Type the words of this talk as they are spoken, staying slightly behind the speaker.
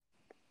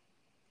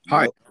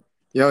Hi. Hello.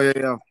 Yo, yo,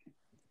 yo.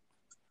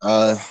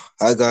 Uh,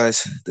 Hi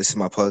guys. This is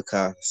my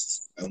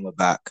podcast, and we're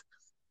back.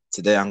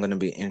 Today, I'm going to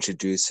be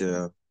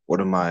introducing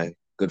one of my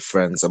good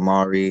friends,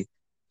 Amari,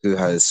 who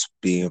has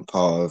been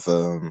part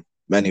of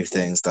many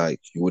things. Like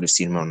you would have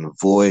seen him on The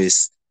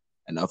Voice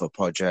and other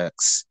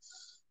projects.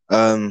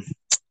 Um,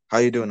 how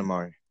you doing,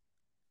 Amari?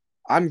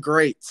 I'm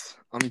great.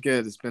 I'm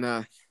good. It's been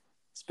an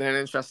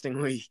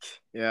interesting week.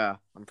 Yeah,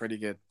 I'm pretty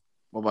good.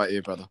 What about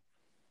you, brother?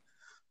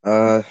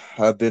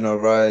 I've been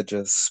alright.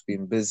 Just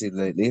been busy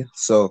lately.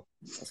 So,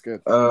 That's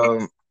good.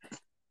 um,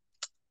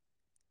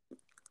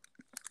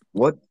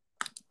 what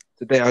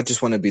today? I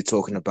just want to be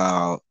talking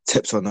about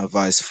tips and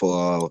advice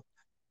for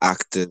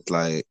actors,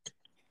 like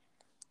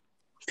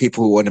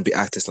people who want to be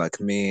actors like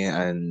me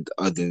and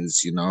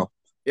others, you know.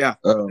 Yeah.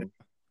 Um,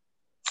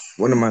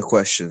 One of my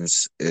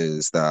questions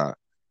is that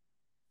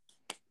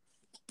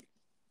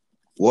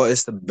what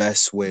is the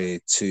best way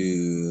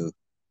to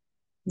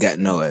get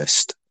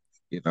noticed?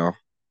 You know,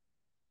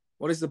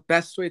 What is the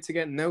best way to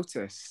get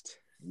noticed?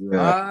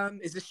 yeah,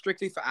 Is this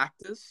strictly for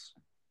actors?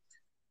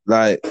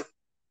 like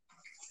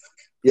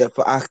yeah,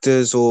 for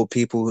actors or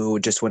people who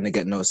just want to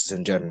get noticed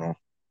in general.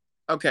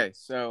 Okay,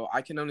 so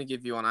I can only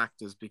give you on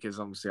actors because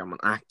obviously I'm an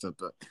actor,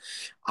 but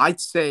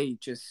I'd say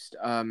just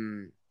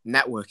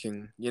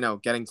networking,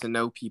 getting to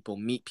know people,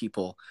 meet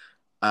people,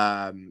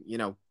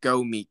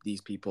 go meet these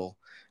people,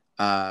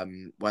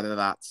 whether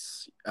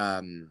that's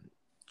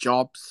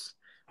jobs,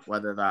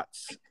 whether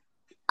that's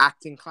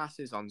acting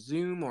classes on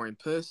Zoom or in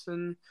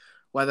person,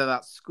 whether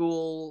that's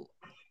school,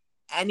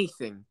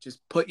 anything. Just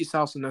put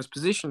yourself in those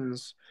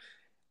positions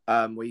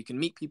where you can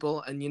meet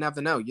people, and you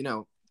never know.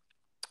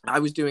 I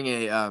was doing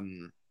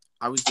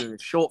a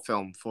short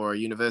film for a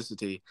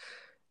university,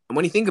 and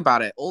when you think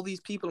about it, all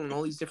these people in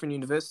all these different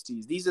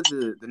universities, these are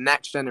the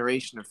next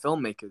generation of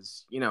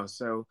filmmakers.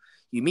 So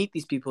you meet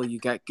these people, you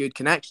get good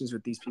connections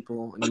with these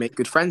people, and you make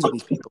good friends with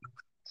these people.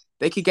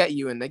 They could get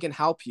you and they can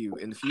help you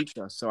in the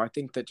future. So I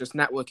think that just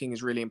networking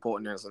is really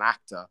important as an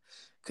actor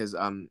because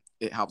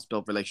it helps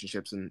build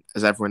relationships. And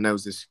as everyone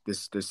knows,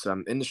 this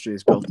industry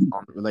is built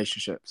on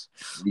relationships.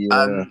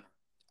 Yeah, Um,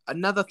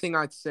 Another thing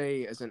I'd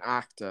say as an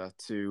actor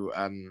to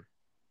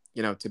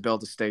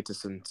build a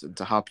status and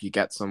to help you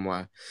get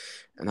somewhere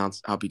and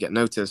help you get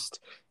noticed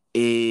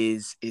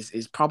is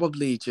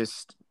probably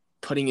just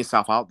putting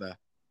yourself out there.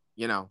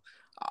 You know,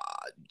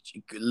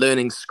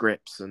 learning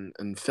scripts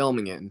and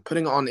filming it and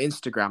putting it on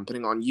Instagram,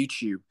 putting it on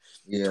YouTube,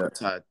 yeah.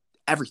 Twitter,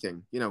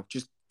 everything.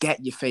 Just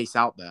get your face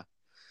out there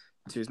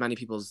to as many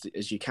people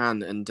as you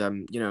can, and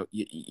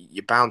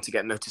you're bound to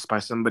get noticed by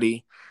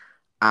somebody,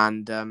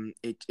 and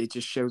it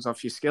just shows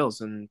off your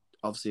skills, and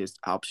obviously it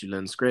helps you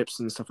learn scripts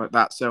and stuff like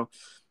that. So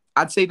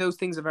I'd say those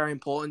things are very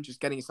important. Just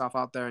getting yourself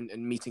out there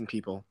and meeting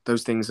people.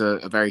 Those things are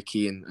very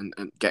key, and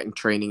getting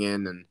training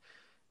in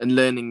and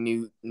learning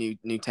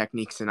new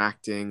techniques in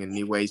acting and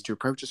new ways to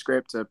approach a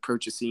script, to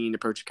approach a scene,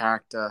 approach a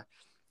character.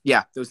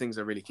 Yeah, those things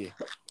are really key.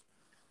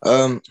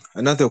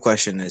 Another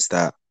question is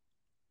that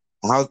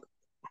how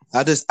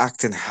how does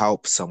acting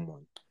help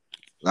someone,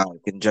 like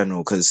in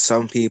general? Because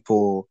some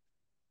people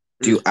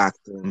do Mm.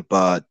 acting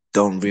but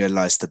don't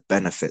realize the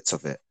benefits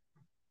of it.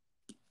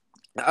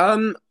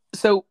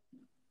 So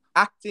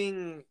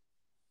acting,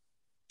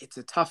 it's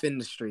a tough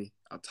industry.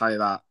 I'll tell you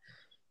that.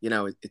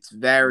 It's Yeah.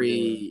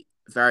 very,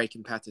 very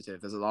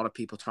competitive. There's a lot of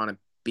people trying to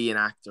be an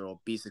actor or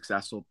be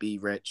successful, be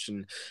rich,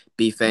 and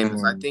be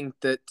famous. I Mm, think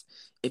that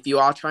if you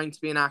are trying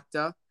to be an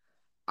actor,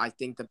 I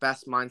think the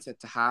best mindset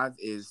to have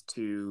is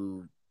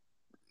to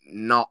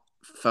not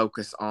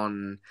focus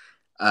on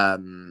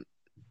um,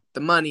 the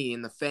money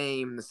and the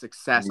fame and the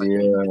success. I think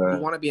if you yeah.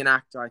 want to be an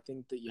actor, I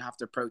think that you have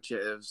to approach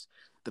it as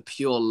the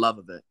pure love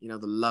of it, the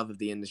love of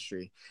the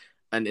industry.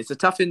 And it's a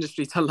tough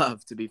industry to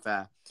love, to be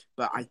fair.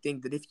 But I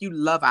think that if you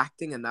love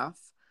acting enough,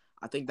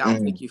 I think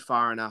that'll take Mm, you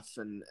far enough.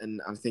 And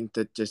I think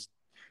that just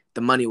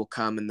the money will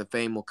come and the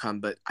fame will come.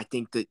 But I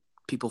think that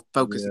people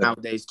focus yeah.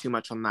 nowadays too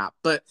much on that.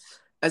 But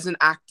as an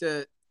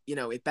actor,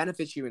 it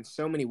benefits you in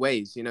so many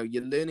ways.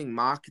 You're learning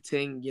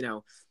marketing,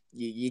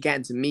 you're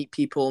getting to meet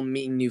people,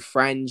 meeting new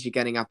friends, you're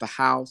getting out the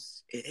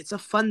house. It's a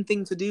fun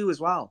thing to do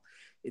as well.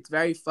 It's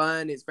very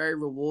fun, it's very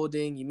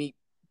rewarding. You meet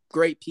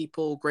great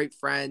people, great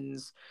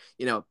friends,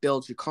 it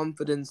builds your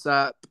confidence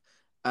up.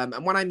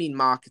 And when I mean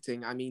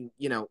marketing, I mean,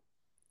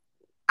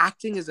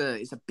 acting is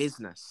a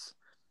business.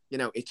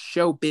 It's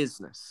show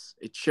business.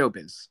 It's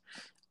showbiz.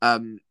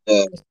 Um,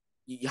 Yeah.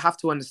 you have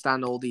to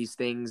understand all these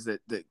things that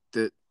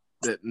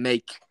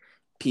make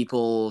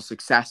people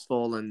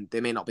successful, and they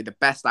may not be the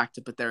best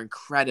actor, but they're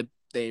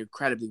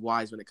incredibly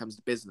wise when it comes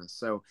to business.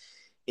 So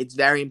it's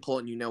very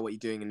important you know what you're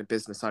doing in the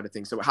business side of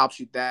things. So it helps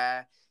you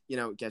there.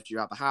 It gets you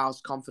out the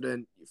house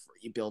confident.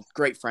 You build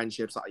great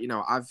friendships.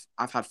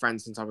 I've had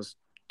friends since I was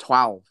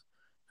 12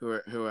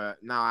 who are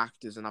now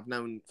actors, and I've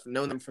known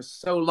them for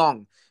so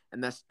long,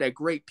 and they're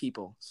great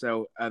people.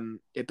 So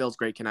it builds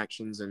great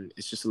connections, and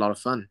it's just a lot of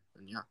fun.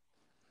 And yeah.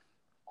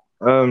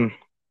 Um,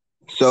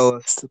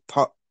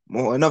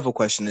 well, another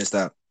question is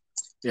that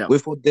Yeah.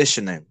 with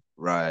auditioning,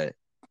 right?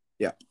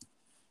 Yeah.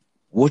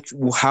 What,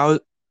 how?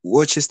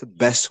 which is the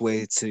best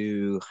way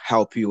to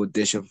help you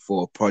audition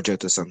for a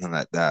project or something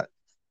like that?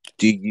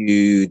 Do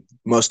you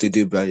mostly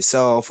do by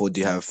yourself, or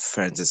do you have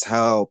friends as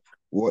help?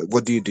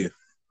 What do you do?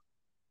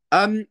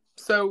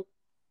 So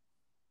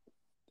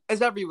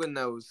as everyone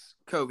knows,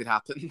 COVID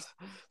happened.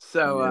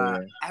 So Yeah,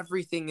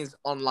 everything is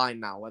online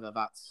now, whether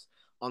that's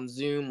on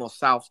Zoom or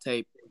self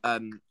tape. I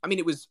mean,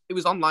 it was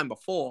online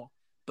before,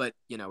 but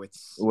you know, it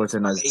it's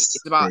wasn't about as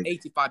it's about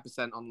big.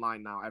 85%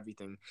 online now.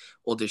 Everything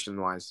audition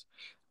wise,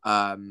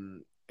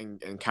 and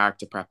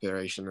character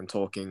preparation and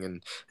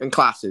talking and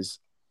classes.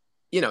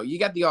 You know, you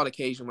get the odd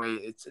occasion where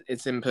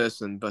it's in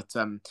person, but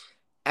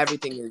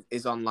everything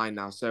is online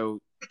now. So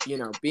you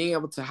know, being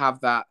able to have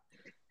that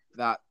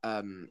that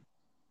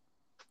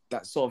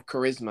sort of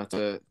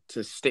charisma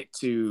to stick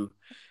to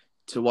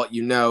what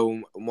you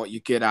know and what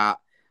you're good at,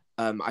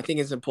 I think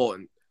is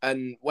important.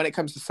 And when it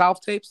comes to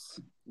self tapes,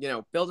 you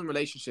know, building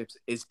relationships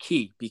is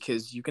key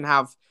because you can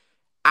have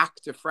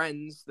actor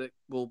friends that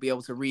will be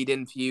able to read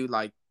in for you,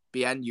 like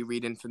BN, you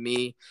read in for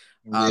me.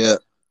 Yeah,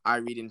 I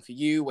read in for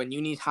you when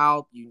you need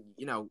help. You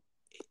know,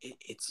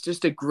 it's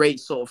just a great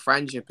sort of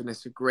friendship and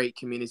it's a great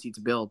community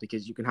to build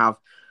because you can have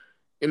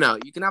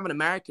an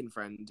American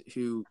friend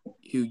who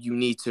you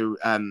need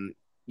an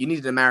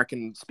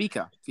American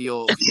speaker for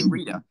your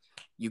reader.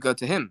 You go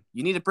to him.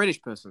 You need a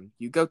British person.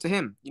 You go to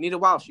him. You need a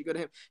Welsh. You go to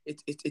him.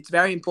 It's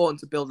very important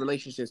to build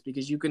relationships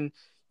because you can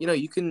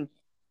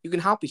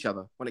help each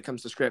other when it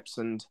comes to scripts,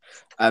 and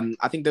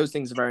I think those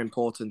things are very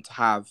important to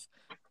have.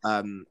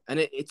 And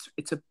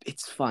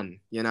it's fun,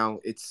 you know.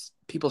 It's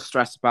people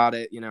stress about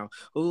it, you know.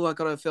 Oh, I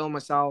gotta film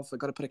myself. I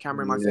gotta put a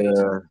camera in my face.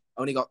 yeah.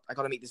 I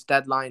gotta meet this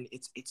deadline.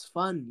 It's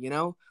fun, you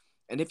know.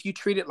 And if you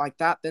treat it like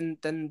that, then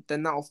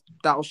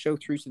that'll show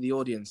through to the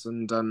audience.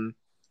 And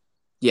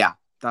yeah,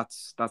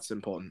 that's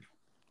important.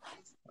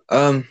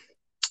 Um,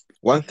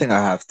 one thing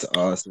I have to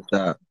ask is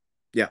that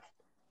Yeah,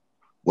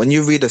 when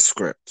you read a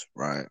script,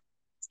 right,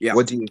 yeah.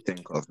 what do you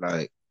think of?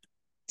 Like,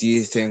 do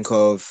you think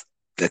of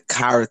the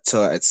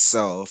character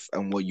itself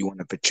and what you want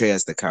to portray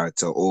as the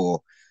character,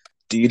 or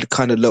do you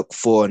kind of look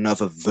for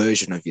another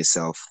version of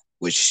yourself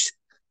which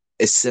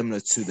is similar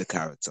to the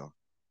character?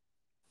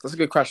 That's a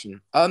good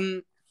question. What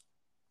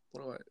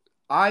do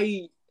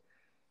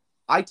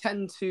I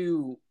tend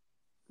to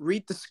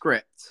read the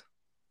script,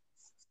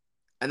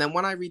 and then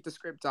when I read the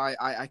script,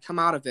 I come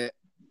out of it,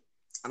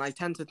 and I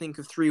tend to think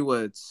of three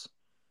words.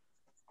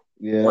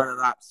 Yeah. Whether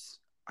that's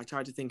I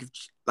try to think of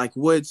like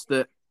words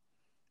that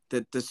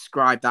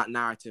describe that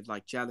narrative,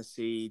 like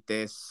jealousy,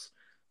 this,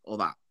 or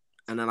that,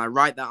 and then I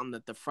write that on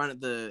the front of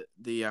the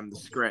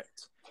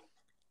script,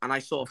 and I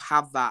sort of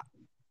have that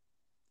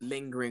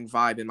lingering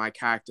vibe in my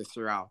character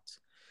throughout.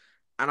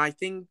 And I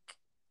think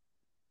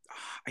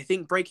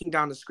breaking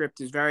down the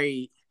script is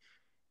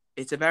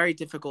it's a very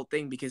difficult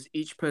thing because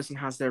each person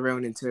has their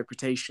own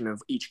interpretation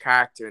of each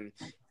character and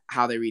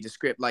how they read a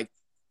script. Like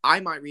I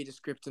might read a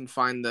script and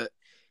find that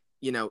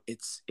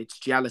it's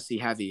jealousy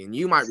heavy, and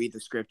you might read the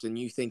script and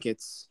you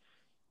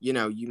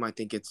might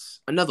think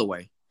it's another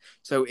way.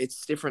 So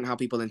it's different how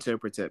people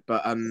interpret it.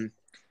 But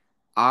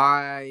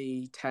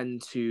I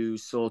tend to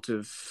sort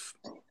of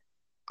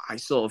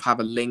have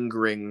a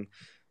lingering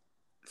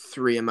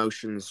three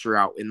emotions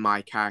throughout in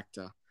my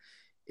character.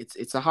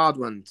 It's a hard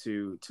one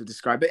to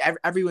describe, but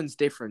everyone's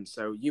different,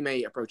 so you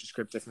may approach a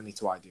script differently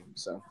to I do.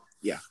 So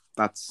yeah,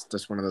 that's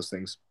just one of those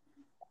things.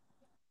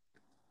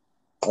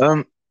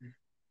 Um,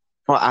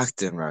 for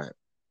acting, right?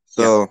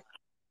 Yeah, So,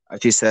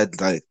 as you said,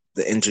 like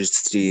the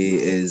industry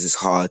is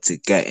hard to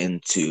get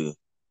into.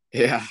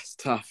 yeah, it's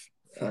tough.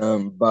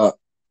 But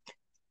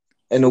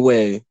in a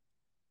way,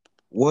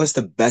 what's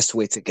the best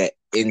way to get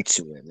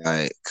into it?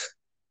 Like,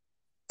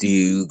 do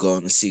you go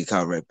and seek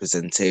out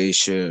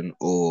representation,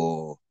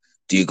 or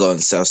do you go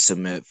and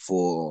self-submit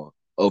for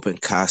open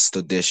cast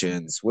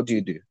auditions? What do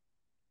you do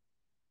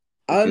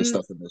if you're um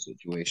stuck in those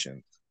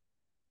situations?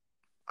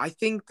 I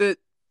think that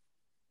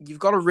you've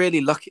got to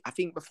really look. I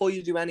think before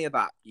you do any of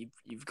that,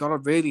 you've got to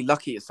really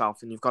look at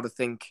yourself, and you've got to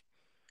think,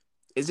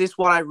 is this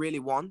what I really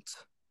want?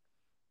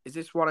 Is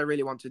this what I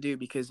really want to do?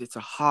 Because it's a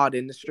hard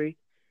industry,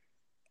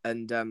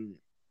 and I'm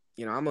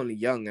only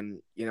young,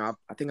 and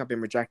I think I've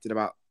been rejected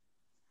about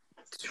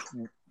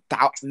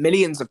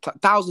millions of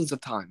thousands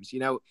of times. You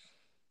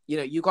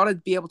got to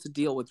be able to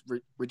deal with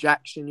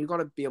rejection. You got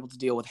to be able to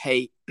deal with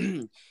hate,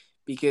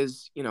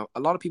 because a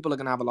lot of people are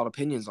gonna have a lot of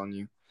opinions on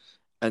you,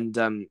 and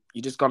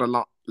you just got to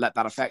not let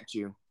that affect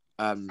you.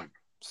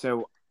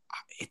 So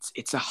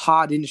it's a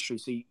hard industry,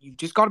 so you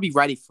just got to be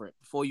ready for it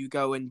before you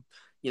go and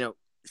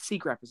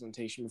seek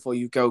representation, before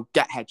you go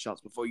get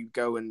headshots, before you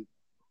go and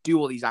do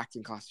all these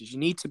acting classes. You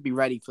need to be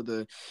ready for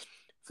the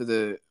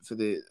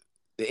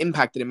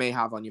impact that it may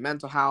have on your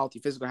mental health,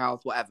 your physical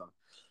health, whatever.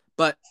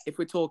 But if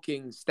we're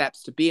talking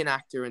steps to be an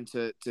actor and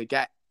to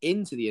get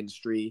into the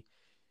industry,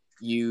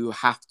 you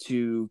have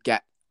to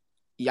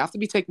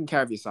be taking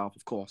care of yourself,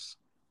 of course,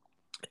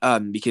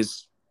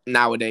 because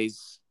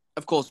nowadays,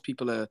 of course,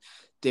 people are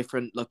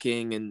different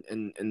looking,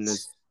 and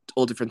there's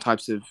all different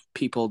types of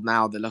people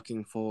now they're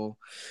looking for.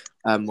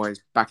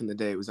 Whereas back in the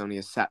day, it was only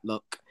a set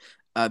look.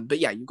 But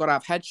yeah, you've got to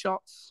have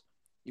headshots.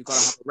 You've got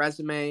to have a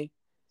resume.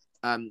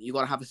 You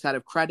got to have a set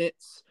of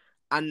credits,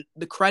 and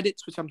the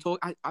credits which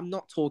I'm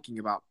not talking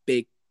about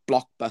big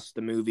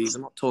blockbuster movies.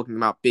 I'm not talking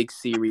about big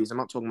series. I'm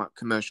not talking about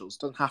commercials.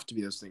 It doesn't have to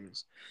be those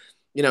things.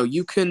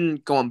 You can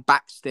go on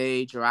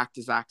Backstage or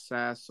Actors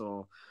Access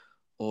or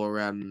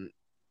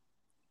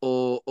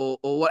or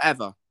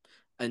whatever,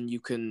 and you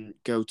can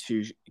go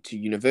to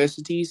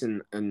universities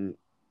and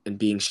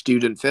be in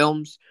student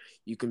films.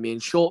 You can be in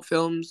short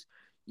films.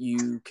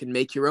 You can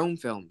make your own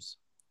films.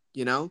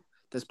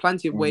 There's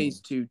plenty of ways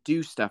to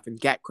do stuff and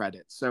get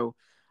credit. So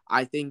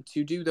I think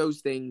to do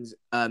those things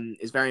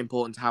is very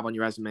important to have on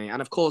your resume.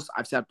 And of course,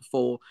 I've said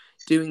before,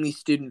 doing these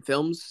student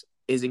films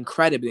is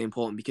incredibly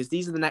important because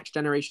these are the next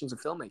generations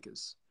of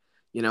filmmakers.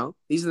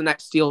 These are the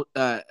next Steven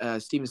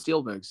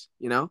Spielbergs.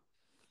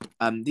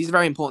 These are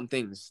very important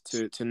things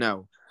to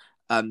know.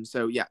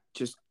 So yeah,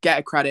 just get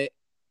a credit,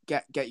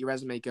 get your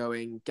resume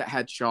going, get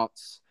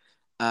headshots,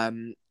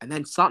 and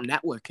then start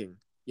networking.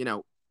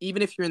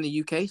 Even if you're in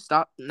the UK,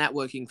 start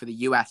networking for the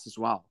US as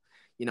well.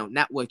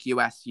 Network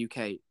US,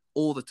 UK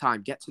all the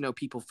time. Get to know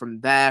people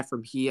from there,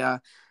 from here.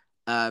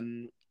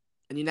 And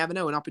you never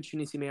know, an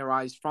opportunity may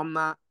arise from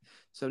that.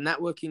 So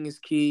networking is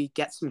key.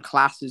 Get some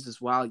classes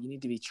as well. You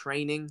need to be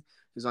training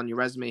because on your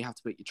resume, you have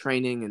to put your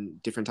training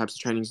and different types of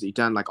trainings that you've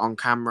done, like on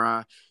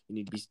camera. You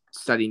need to be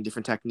studying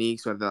different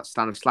techniques, whether that's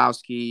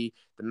Stanislavski,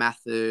 The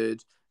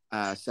Method,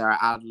 Sarah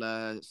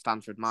Adler,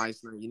 Stanford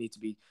Meisner. You need to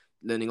be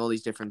learning all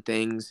these different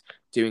things,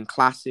 doing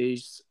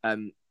classes.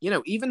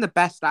 Even the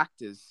best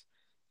actors,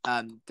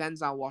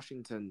 Denzel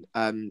Washington,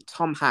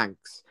 Tom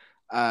Hanks,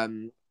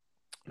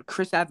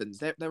 Chris Evans,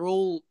 they're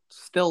all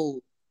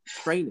still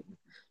training.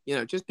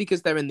 Just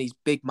because they're in these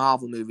big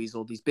Marvel movies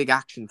or these big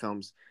action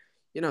films,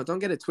 don't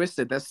get it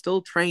twisted. They're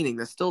still training.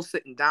 They're still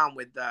sitting down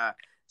with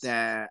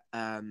their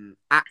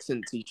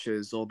accent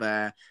teachers or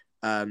their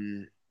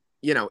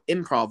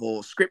improv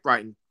or script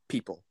writing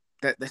people.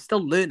 They're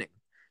still learning.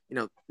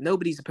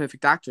 Nobody's a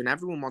perfect actor, and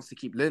everyone wants to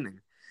keep learning.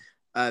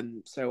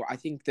 So I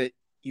think that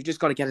you've just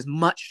got to get as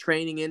much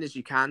training in as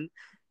you can,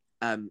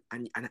 and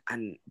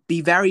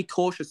be very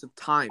cautious of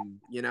time.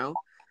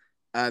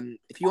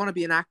 If you want to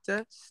be an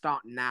actor,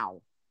 start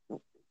now.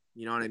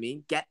 You know what I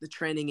mean? Get the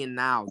training in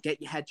now.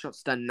 Get your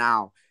headshots done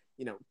now.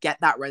 Get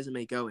that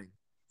resume going.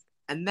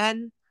 And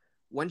then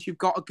once you've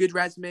got a good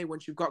resume,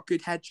 once you've got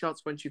good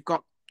headshots, once you've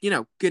got,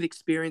 good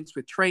experience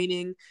with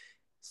training,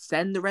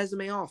 send the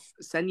resume off.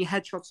 Send your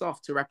headshots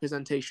off to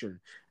representation.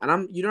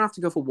 And you don't have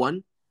to go for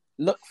one.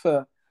 Look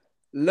for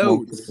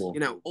loads,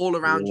 Multiple. all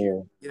around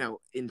Yeah.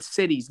 you, in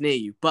cities near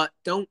you. But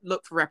don't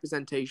look for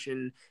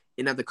representation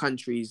in other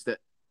countries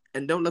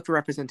and don't look for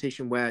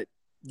representation where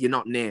you're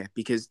not near,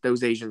 because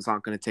those agents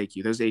aren't going to take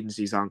you. Those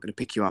agencies aren't going to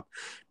pick you up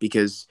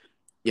because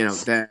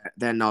their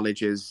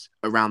knowledge is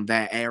around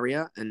their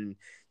area, and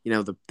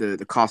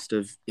the cost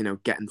of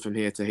getting from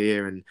here to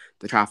here and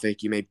the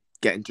traffic, you may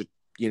get into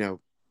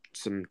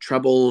some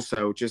trouble.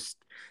 So just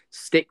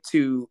stick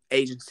to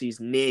agencies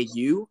near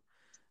you,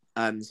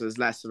 so there's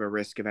less of a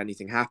risk of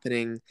anything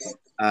happening.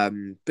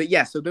 But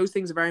yeah, so those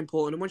things are very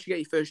important. And once you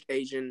get your first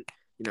agent,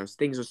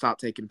 things will start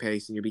taking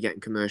pace and you'll be getting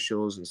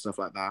commercials and stuff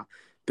like that.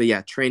 But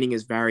yeah, training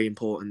is very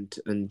important,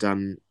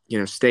 and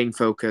staying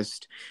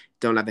focused.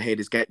 Don't let the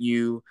haters get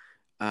you,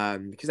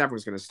 because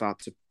everyone's going to start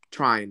to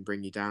try and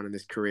bring you down in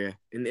this career,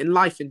 in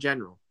life in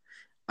general.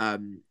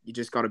 You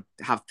just got to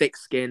have thick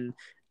skin,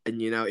 and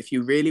if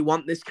you really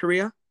want this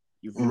career,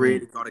 you've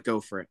really got to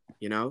go for it.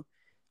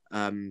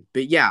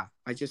 But yeah,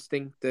 I just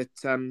think that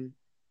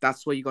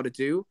that's what you got to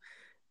do,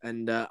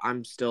 and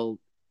I'm still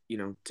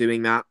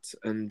doing that,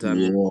 and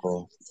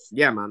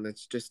yeah, man,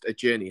 it's just a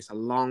journey. It's a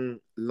long,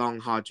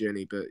 hard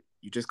journey, but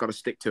you just got to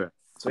stick to it.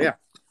 So yeah.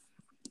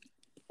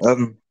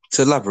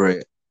 To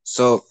elaborate,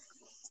 so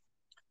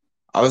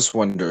I was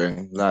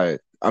wondering,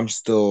 like, I'm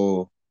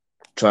still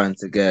trying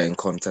to get in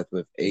contact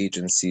with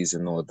agencies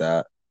and all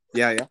that.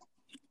 Yeah.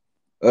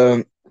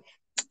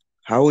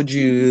 How would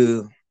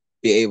you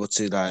be able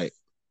to, like,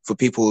 for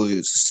people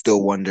who's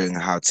still wondering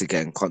how to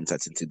get in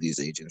contact into these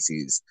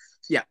agencies?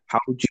 Yeah. How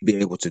would you be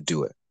able to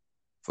do it,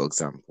 for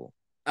example?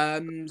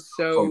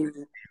 So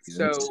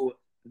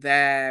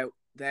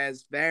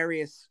there's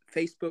various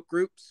Facebook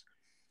groups.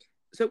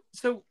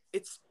 So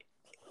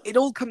it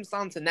all comes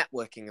down to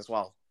networking as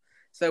well.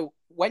 So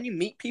when you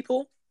meet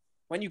people,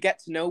 when you get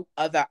to know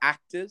other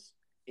actors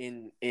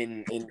in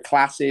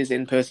classes,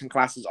 in-person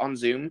classes, on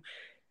Zoom,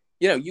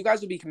 you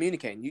guys will be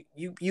communicating.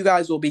 You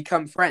guys will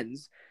become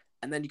friends,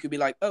 and then you could be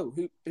like, oh,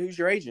 who's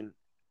your agent?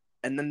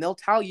 And then they'll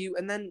tell you,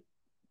 and then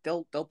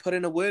they'll put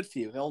in a word for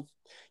you.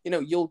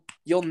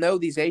 You'll know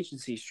these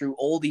agencies through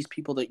all these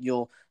people that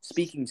you're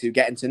speaking to,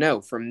 getting to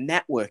know from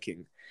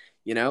networking,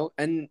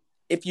 and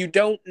if you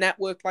don't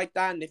network like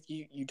that, and if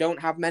you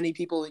don't have many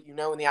people that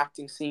in the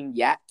acting scene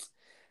yet,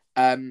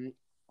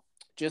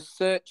 just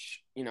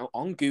search,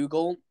 on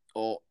Google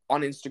or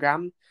on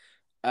Instagram,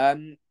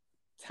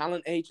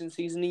 talent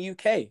agencies in the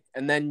UK,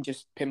 and then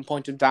just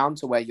pinpoint them down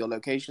to where your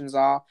locations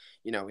are,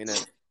 in a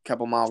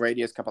couple mile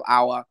radius, couple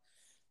hour,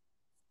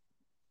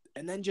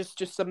 and then just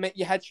submit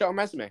your headshot and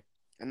resume,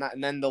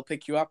 and then they'll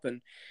pick you up.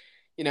 And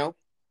you know,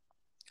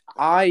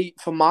 I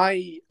for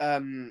my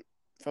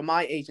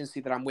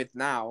agency that I'm with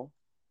now,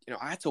 you know,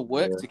 I had to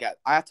work Yeah.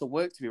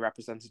 to be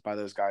represented by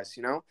those guys.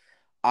 You know,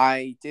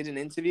 I did an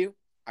interview.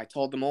 I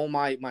told them all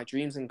my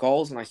dreams and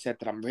goals, and I said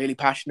that I'm really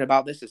passionate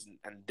about this,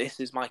 and this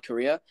is my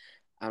career,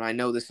 and I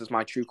know this is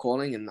my true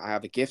calling, and I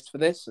have a gift for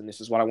this, and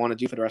this is what I want to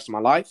do for the rest of my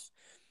life.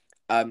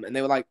 And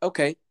they were like,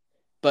 okay,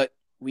 but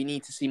we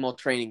need to see more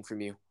training from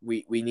you.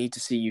 We need to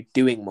see you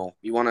doing more.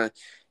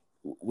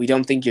 We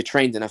don't think you're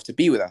trained enough to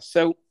be with us.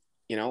 So,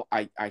 you know,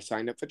 I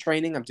signed up for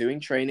training. I'm doing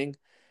training,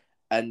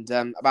 and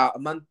about a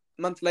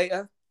month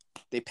later,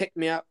 they picked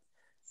me up,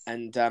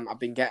 and I've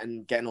been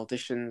getting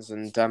auditions,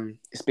 and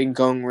it's been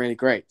going really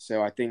great.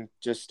 So I think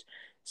just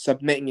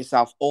submitting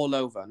yourself all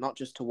over, not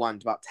just to one,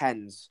 to about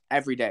tens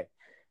every day,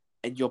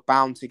 and you're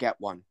bound to get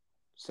one.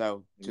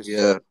 So just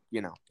Yeah.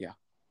 yeah.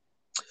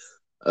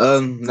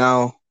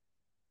 Now,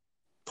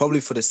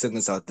 probably for the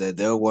singers out there,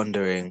 they're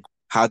wondering,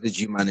 how did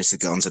you manage to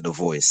get onto The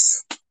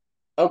Voice?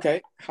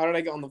 Okay, how did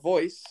I get on The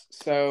Voice?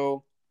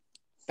 So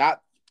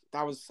that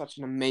that was such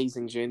an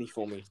amazing journey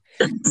for me.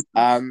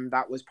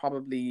 That was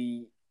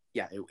probably,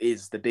 yeah, it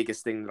is the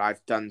biggest thing that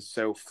I've done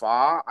so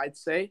far, I'd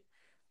say.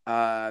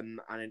 And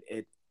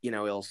it you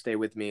know, it'll stay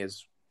with me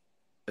as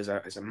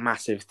a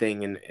massive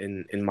thing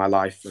in my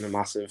life, and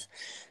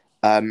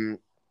um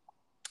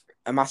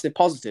a massive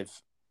positive,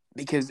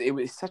 because it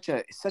was such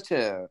a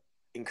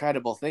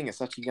incredible thing at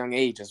such a young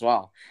age as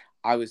well.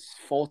 I was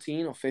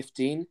 14 or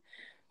 15,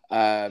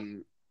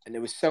 and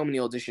there was so many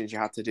auditions you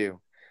had to do.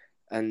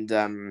 And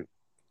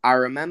I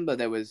remember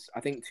there was, I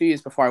think 2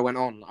 years before I went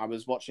on, I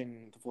was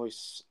watching The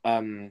Voice,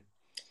 the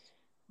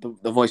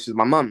Voice with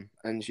my mum,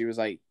 and she was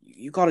like,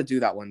 "You got to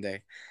do that one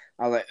day."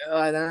 I was like, "Oh,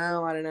 I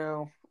don't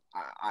know."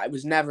 I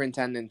was never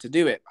intending to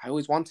do it. I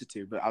always wanted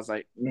to, but I was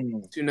like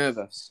Mm. too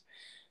nervous.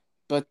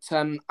 But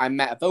I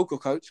met a vocal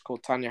coach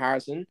called Tanya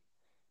Harrison,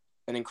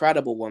 an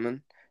incredible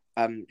woman.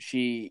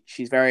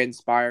 She's very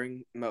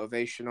inspiring,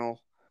 motivational,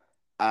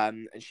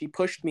 and she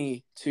pushed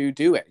me to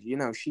do it. You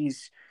know,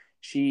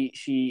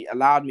 she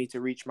allowed me to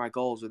reach my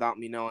goals without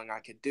me knowing I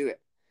could do it.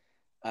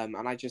 And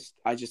I just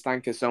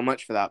thank her so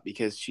much for that,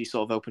 because she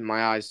sort of opened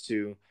my eyes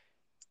to,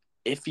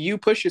 if you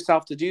push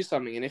yourself to do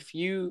something, and if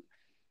you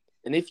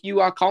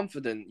are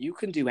confident, you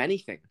can do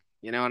anything.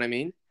 You know what I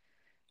mean?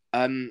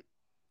 Um,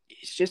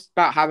 it's just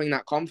about having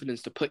that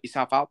confidence to put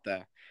yourself out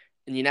there,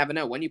 and you never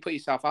know, when you put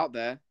yourself out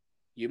there,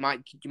 you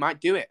might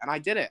do it. And I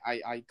did it.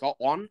 I got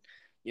on.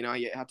 You know,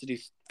 I had to do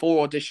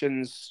 4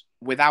 auditions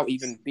without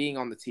even being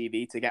on the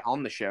TV to get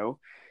on the show,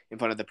 in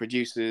front of the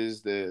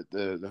producers,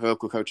 the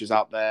vocal coaches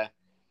out there,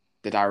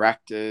 the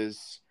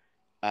directors.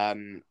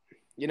 Um,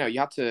 you know, you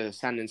had to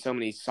send in so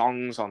many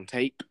songs on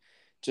tape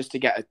just to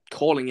get a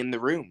calling in the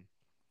room.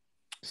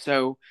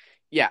 So,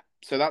 yeah,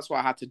 so that's what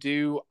I had to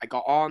do. I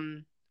got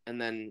on, and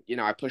then, you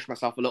know, I pushed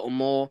myself a little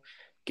more,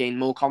 gained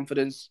more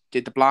confidence,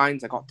 did the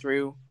blinds, I got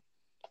through,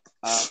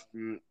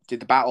 did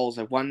the battles,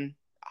 I won,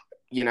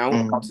 you know,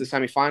 I got to Mm. the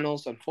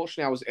semi-finals.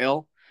 Unfortunately, I was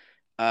ill,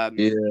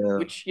 Yeah.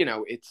 which, you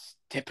know, it's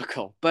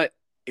typical, but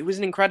it was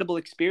an incredible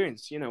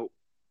experience, you know,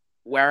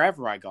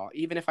 wherever I got,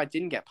 even if I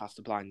didn't get past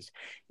the blinds,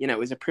 you know, it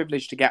was a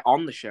privilege to get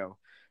on the show.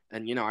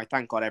 And, you know, I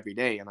thank God every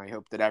day, and I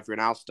hope that everyone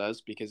else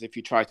does, because if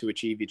you try to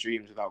achieve your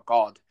dreams without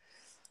God,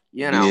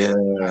 you know,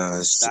 I Yeah,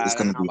 just, it's I don't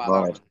gonna know be about that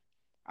hard. one.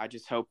 I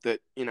just hope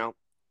that, you know,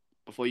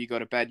 before you go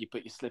to bed, you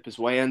put your slippers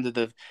way under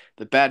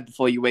the bed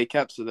before you wake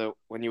up, so that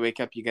when you wake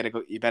up, you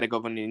better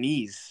go on your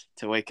knees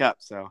to wake up.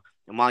 So,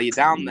 and while you're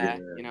down there,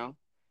 Yeah. you know,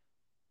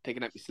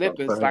 picking up your But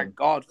slippers, thank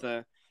God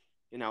for,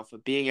 you know, for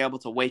being able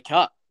to wake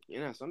up. You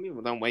know, some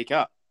people don't wake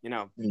up. You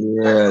know, thank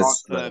God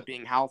yes, for like,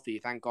 being healthy.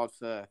 Thank God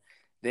for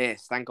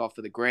this. Thank God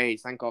for the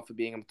grades. Thank God for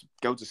being able to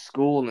go to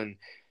school, and,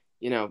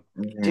 you know,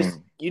 just,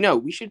 mm, you know,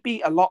 we should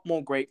be a lot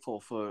more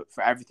grateful for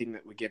everything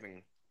that we're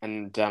giving.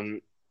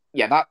 And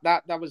yeah,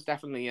 that was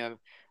definitely a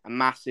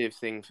massive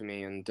thing for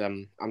me, and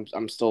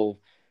I'm still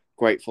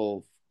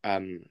grateful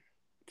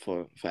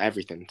for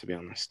everything, to be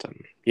honest.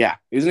 Yeah,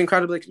 it was an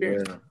incredible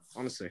experience, yeah.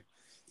 honestly.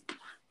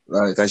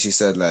 Like as you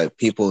said, like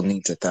people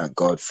need to thank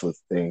God for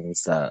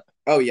things that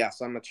Oh yes,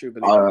 I'm a true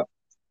believer. are,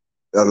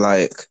 are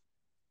like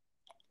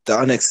the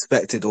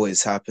unexpected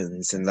always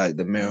happens, and like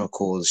the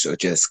miracles are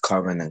just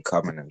coming and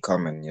coming and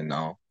coming,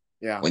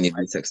 Yeah, when you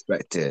least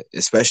expect it.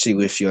 Especially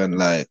if you're in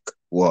like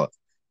what?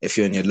 If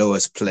you're in your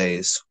lowest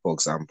place, for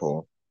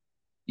example,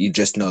 you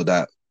just know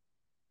that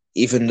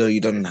even though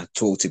you don't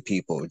talk to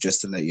people,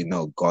 just to let you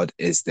know, God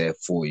is there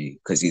for you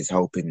because He's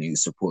helping you,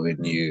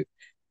 supporting you,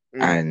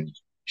 mm, and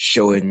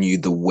showing you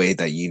the way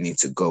that you need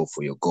to go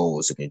for your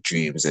goals and your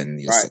dreams and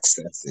your right,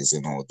 successes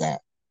and all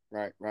that.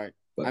 right.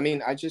 But I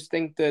mean, I just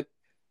think that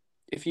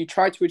if you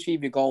try to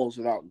achieve your goals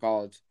without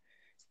God,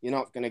 you're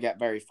not going to get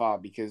very far,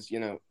 because, you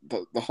know,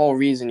 the whole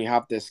reason you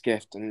have this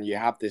gift and you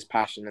have this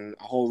passion, and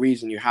the whole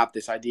reason you have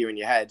this idea in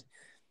your head,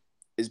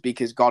 is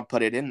because God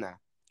put it in there.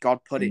 God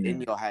put it in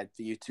mm, your head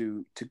for you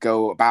to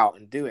go about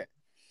and do it.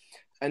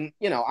 And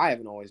I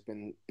haven't always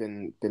been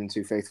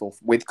too faithful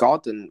with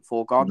God and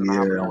for God, and I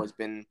haven't Yeah, always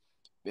been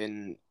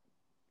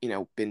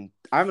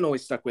I haven't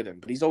always stuck with him,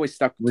 but he's always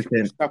stuck we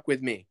can stuck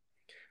with me.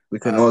 we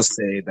can Um, all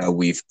say that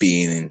we've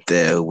been in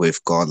there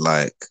with God,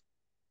 like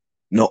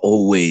not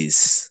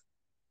always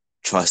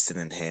trusting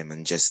in Him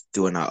and just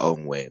doing our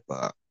own way,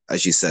 but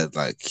as you said,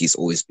 like He's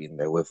always been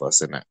there with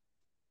us, isn't it?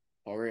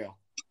 for real.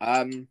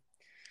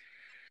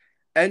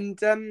 And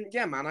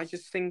yeah, man, I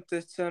just think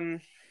that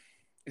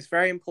it's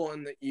very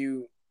important that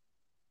you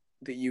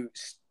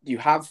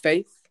have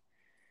faith.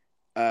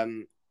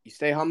 You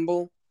stay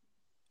humble,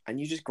 and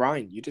you just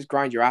grind. You just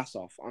grind your ass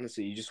off.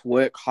 Honestly, you just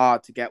work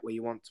hard to get where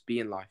you want to be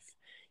in life.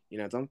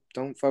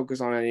 Don't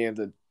focus on any of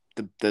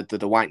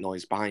the white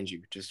noise behind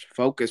you. Just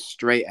focus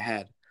straight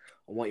ahead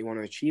on what you want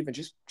to achieve, and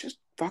just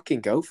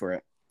fucking go for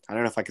it. I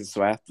don't know if I can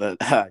swear, but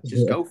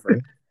just go for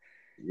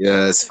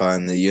Yeah, it's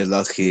fine. You're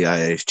lucky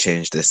I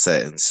changed the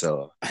settings,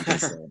 so you can it.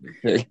 say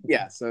anything.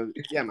 Yeah. So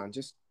yeah, man,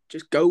 just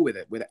go with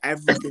it with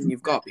everything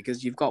you've got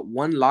because you've got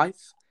one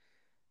life,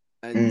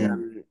 and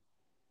Mm,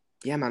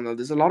 yeah, man,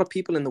 there's a lot of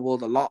people in the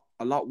world a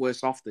lot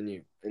worse off than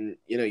you, and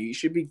you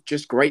should be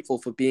just grateful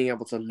for being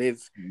able to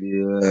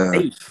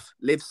yeah,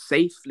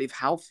 safe, live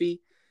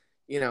healthy,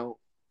 you know,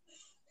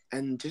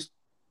 and just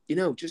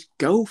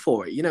go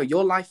for it.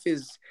 Your life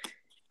is.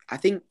 I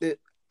think that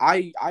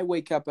I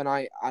wake up and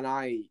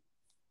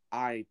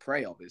I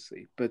pray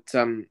obviously, but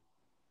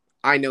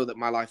I know that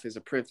my life is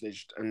a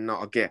privilege and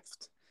not a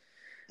gift.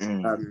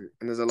 mm. And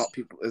there's a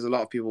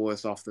lot of people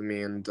worse off than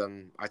me, and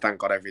I thank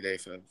God every day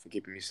for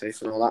keeping me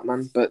safe and all that,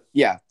 man. But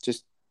yeah,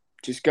 just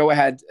go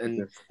ahead and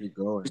Just keep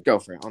going. just go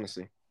for it.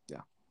 Honestly,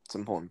 yeah, it's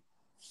important.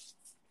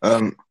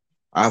 Um,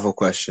 I have a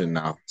question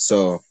now.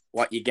 So,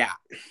 What you got?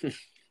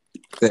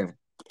 thing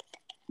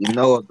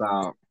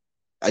about,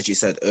 as you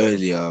said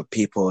earlier,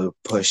 people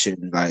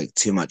pushing like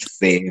too much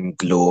fame,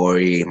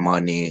 glory,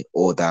 money,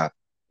 all that.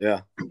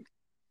 Yeah,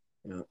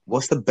 yeah.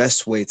 What's the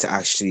best way to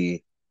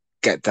actually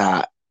get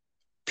that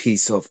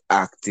piece of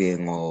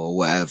acting or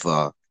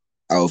whatever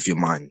out of your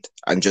mind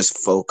and just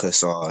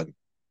focus on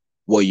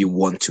what you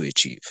want to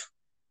achieve?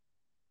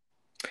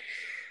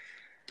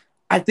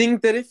 I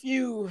think that if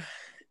you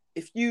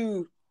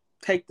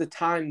take the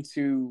time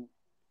to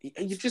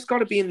you've just got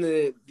to be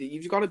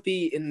you've got to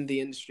be in the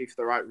industry for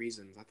the right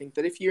reasons. I think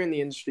that if you're in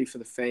the industry for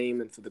the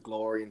fame and for the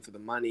glory and for the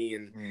money,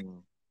 and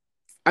Mm.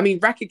 I mean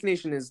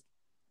recognition is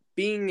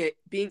being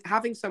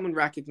having someone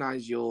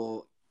recognize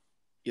your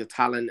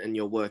talent and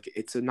your work.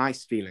 It's a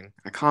nice feeling,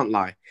 I can't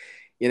lie.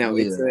 Yeah.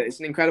 It's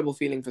an incredible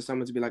feeling for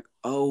someone to be like,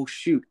 oh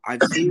shoot,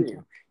 I've seen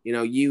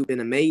you. You've been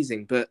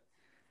amazing. But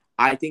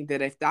I think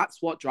that if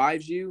that's what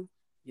drives you,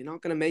 you're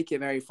not going to make it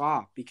very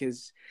far,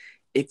 because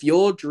if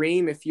your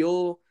dream, if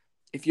your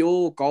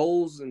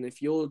goals and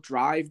if your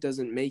drive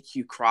doesn't make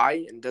you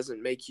cry and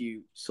doesn't make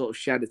you sort of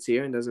shed a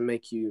tear and doesn't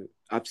make you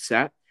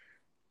upset,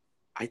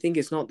 I think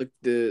it's not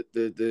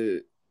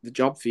the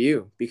job for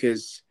you,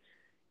 because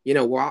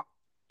what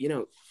you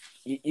know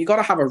you got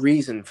to have a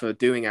reason for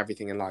doing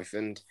everything in life.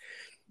 And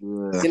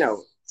Yeah. you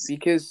know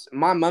because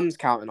my mum's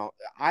counting on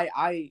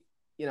I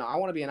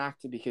want to be an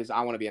actor because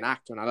I want to be an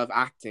actor and I love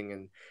acting,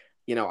 and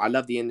I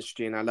love the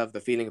industry and I love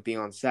the feeling of being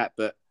on set.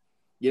 But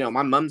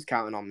my mum's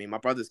counting on me, my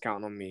brother's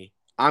counting on me,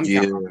 I'm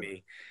counting on Yeah.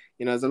 me.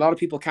 There's a lot of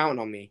people counting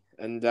on me,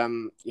 and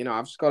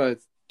I've just got to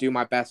do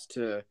my best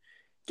to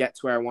get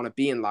to where I want to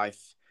be in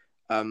life.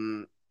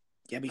 um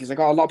yeah, because I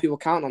got a lot of people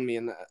counting on me,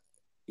 and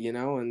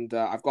and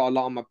I've got a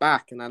lot on my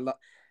back, and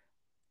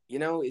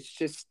it's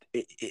just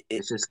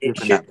It's just it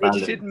keeping should that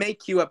it should balance.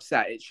 make you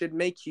upset. It should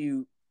make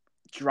you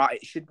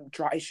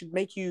it should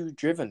make you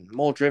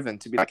more driven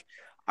to be like,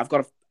 I've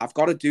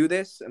got to do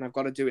this, and I've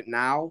got to do it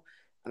now,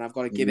 and I've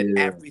got to give it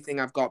Yeah. everything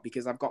I've got,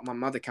 because I've got my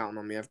mother counting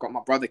on me, I've got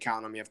my brother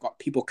counting on me, I've got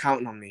people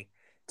counting on me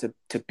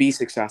to be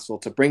successful,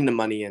 to bring the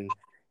money in.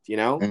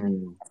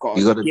 Mm. I've got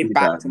You to got to give be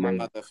back that to my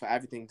link. mother for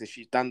everything that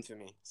she's done for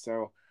me.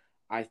 So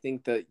I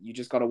think that you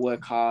just got to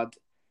work hard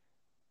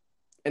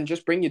and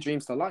just bring your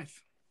dreams to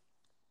life.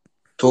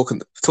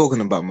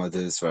 Talking about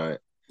mothers, right?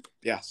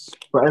 Yes.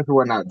 For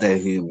everyone out there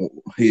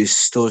who's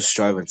still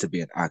striving to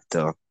be an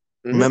actor,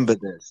 Mm-hmm. remember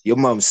this: your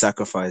mom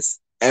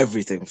sacrificed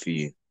everything for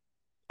you.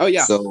 Oh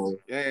yes. So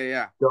Yeah, yeah,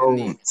 yeah. In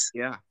the don't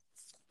yeah.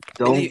 In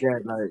don't the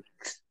get like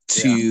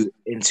yeah. too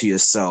into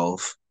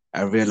yourself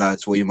and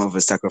realize what your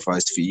mother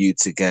sacrificed for you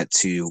to get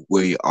to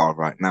where you are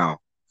right now.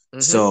 Mm-hmm.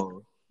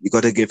 So you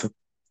got to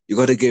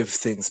give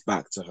things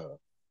back to her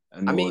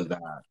and I all mean,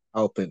 that,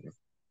 helping.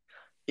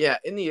 yeah,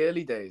 in the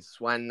early days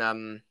when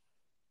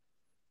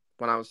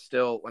I was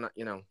still when I,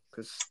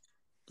 because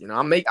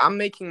I'm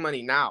making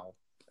money now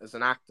as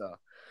an actor,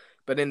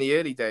 but in the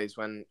early days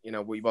when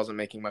we wasn't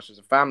making much as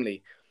a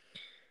family,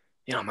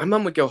 my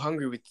mum would go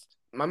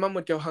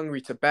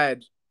hungry to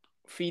bed,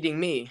 feeding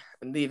me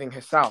and leaving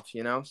herself.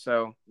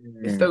 So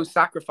it's Mm. those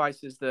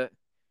sacrifices that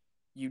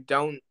you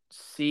don't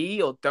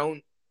see, or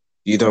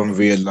You don't you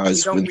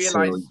realize don't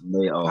until realize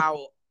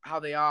later. how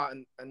they are,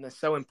 and they're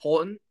so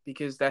important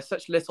because they're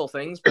such little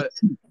things, but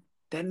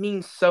they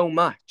mean so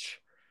much.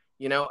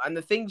 And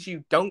the things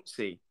you don't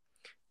see,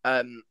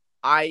 Um,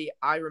 I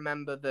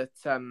remember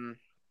that.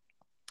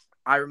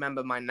 I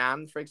remember my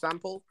nan, for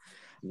example.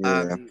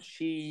 Yeah.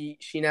 She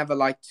never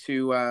liked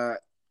to.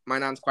 My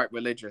nan's quite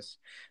religious,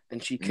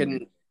 and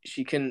Mm.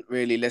 she couldn't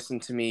really listen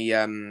to me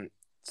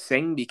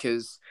sing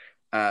because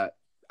uh,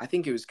 I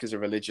think it was because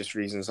of religious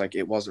reasons. Like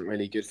it wasn't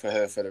really good for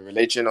her for the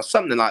religion or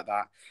something like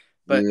that.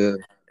 But Yeah.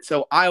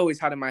 so I always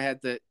had in my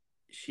head that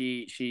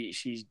she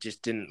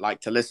just didn't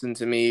like to listen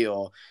to me,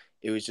 or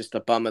it was just a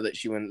bummer that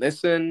she wouldn't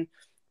listen.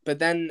 But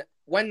then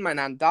when my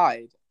nan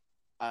died,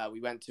 we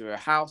went to her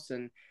house,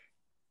 and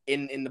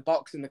in the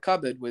box in the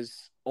cupboard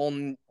was all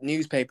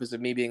newspapers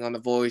of me being on The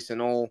Voice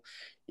and all,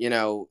 you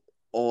know,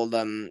 all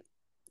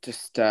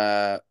just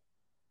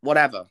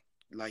whatever.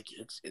 Like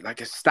it's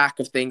like a stack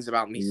of things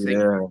about me singing,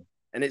 Yeah.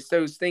 and it's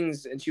those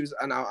things. And she was,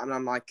 and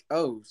I'm like,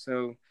 oh,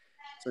 so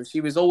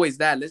she was always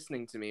there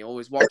listening to me,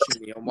 always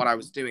watching me on what I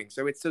was doing.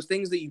 So it's those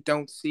things that you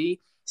don't see,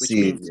 which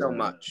See, means so yeah.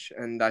 much.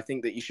 And I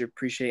think that you should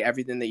appreciate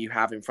everything that you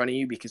have in front of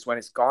you, because when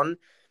it's gone,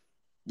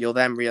 you'll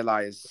then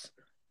realize,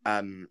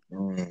 um,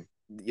 Mm.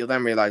 you'll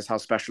then realize how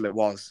special it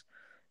was.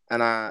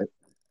 And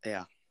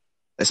yeah,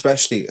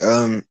 Especially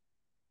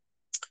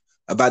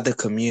about the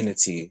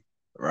community,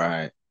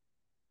 right?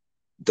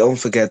 Don't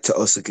forget to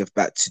also give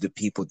back to the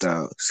people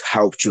that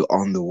helped you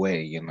on the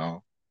way, you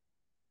know?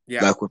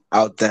 yeah, Like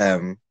without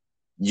them,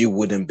 you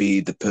wouldn't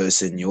be the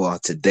person you are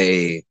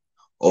today yeah,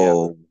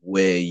 or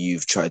where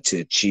you've tried to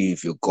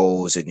achieve your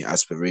goals and your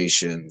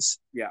aspirations.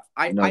 yeah.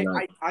 You know,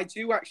 like, I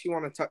do actually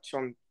want to touch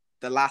on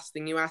the last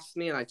thing you asked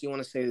me, and I do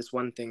want to say this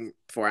one thing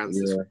before I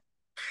answer this. yeah,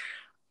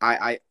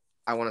 I I,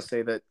 I want to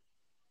say that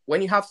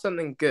when you have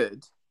something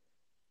good,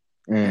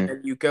 and mm,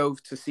 then you go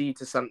to see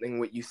to something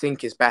what you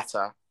think is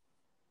better,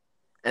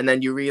 and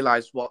then you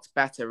realize what's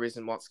better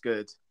isn't what's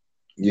good.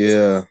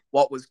 yeah,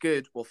 What was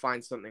good will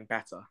find something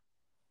better.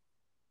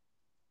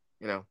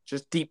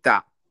 Just deep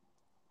that.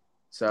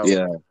 So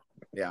yeah.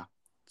 yeah.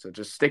 So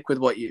just stick with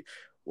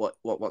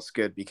what's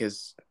good,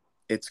 because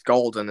it's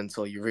golden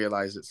until you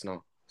realize it's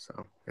not.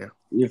 So yeah.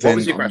 What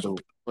was Even your on question?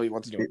 the What you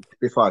want to do?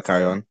 before I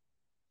carry on,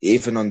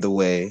 even on the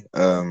way,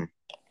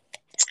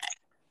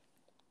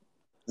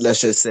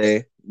 let's just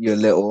say you're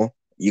little,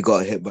 you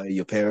got hit by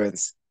your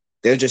parents.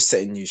 They're just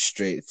setting you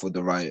straight for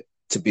the right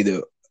to be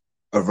the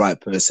a right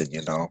person,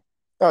 you know.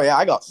 Oh yeah,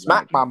 I got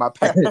Like smacked by my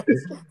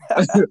parents.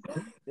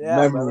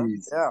 Yeah, brother.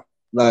 memories. Yeah.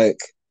 Like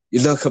you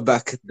look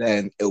back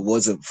then, it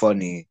wasn't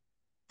funny,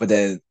 but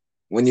then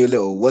when you're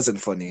little, it wasn't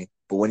funny.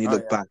 But when you Oh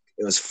look yeah. back,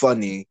 it was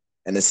funny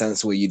in a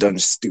sense where you done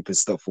stupid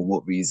stuff for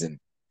what reason,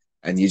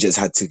 and you just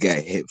had to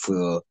get hit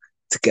for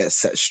to get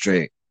set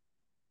straight.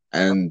 Of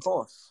And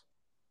course.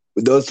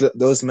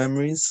 those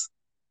memories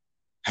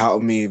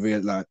helped me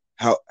realize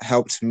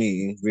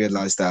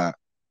that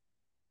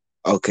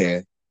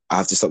okay, I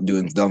have to stop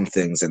doing dumb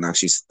things and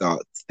actually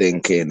start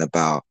thinking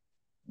about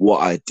what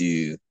I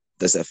do.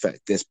 Does it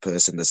affect this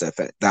person? Does it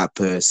affect that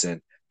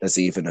person? Does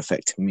it even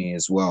affect me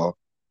as well?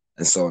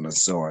 And so on and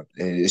so on.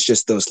 It's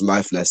just those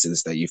life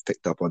lessons that you've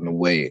picked up on the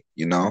way,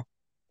 you know?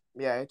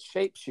 Yeah, it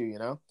shapes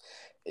you.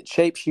 It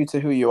shapes you to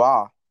who you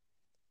are.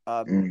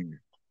 Um, Mm,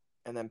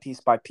 and then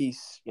piece by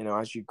piece,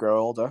 as you grow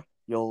older,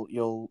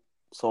 you'll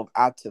sort of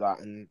add to that,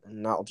 and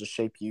that'll just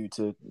shape you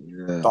to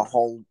yeah. the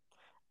whole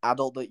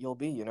adult that you'll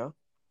be. You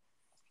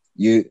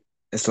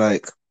it's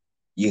like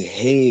you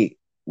hate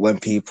when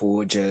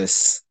people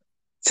just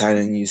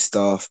telling you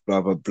stuff,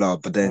 blah blah blah,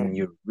 but then Mm.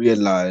 you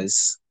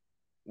realize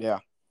Yeah.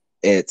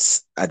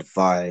 it's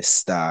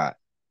advice that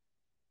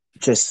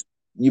just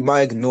you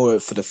might ignore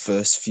it for the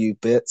first few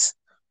bits,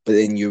 but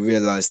then you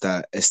realize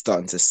that it's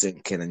starting to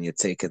sink in and you're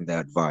taking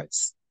their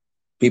advice.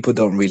 People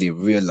don't really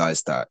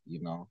realize that,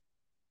 you know?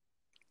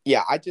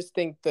 Yeah, I just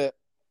think that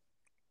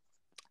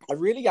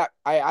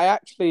I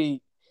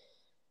actually,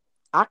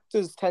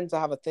 actors tend to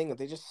have a thing that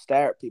they just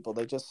stare at people.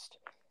 They just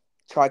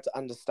try to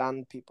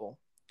understand people.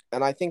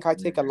 And I think I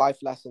take a Mm.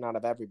 life lesson out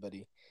of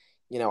everybody.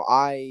 You know,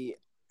 I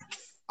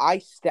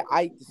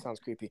this sounds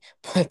creepy,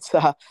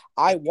 but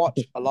I watch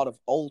a lot of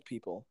old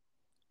people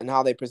and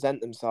how they present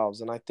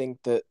themselves, and I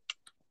think that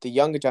the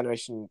younger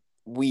generation,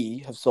 we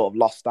have sort of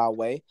lost our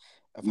way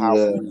of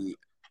Yeah,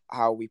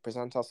 how we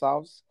present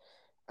ourselves.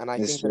 And I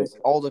it's think that true. it's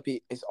older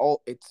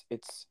people.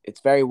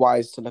 It's very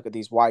wise to look at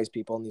these wise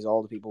people and these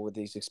older people with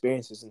these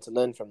experiences, and to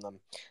learn from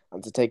them,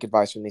 and to take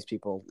advice from these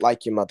people,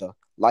 like your mother,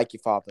 like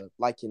your father,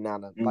 like your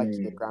nana, like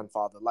your Mm.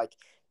 grandfather, like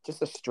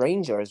just a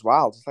stranger as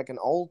well, just like an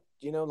old.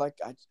 It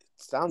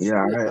sounds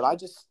Yeah, weird,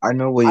 but I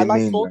know what I you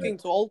like mean. Like, talking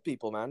to old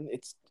people, man.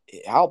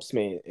 It helps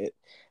me. It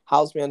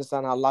helps me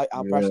understand how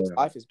precious yeah,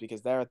 life is,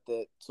 because they're at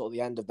the sort of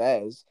the end of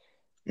theirs,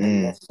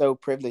 and they're mm, so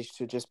privileged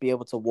to just be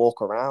able to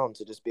walk around,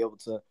 to just be able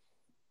to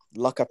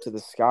look up to the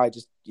sky,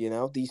 just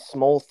these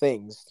small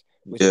things,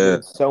 which yeah.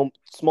 mean so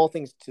small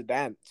things to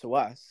them, to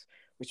us,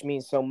 which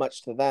means so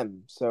much to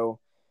them. So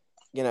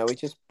it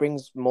just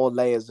brings more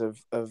layers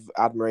of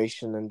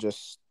admiration and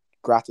just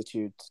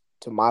gratitude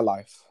to my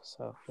life.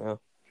 So yeah.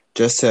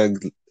 Just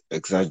to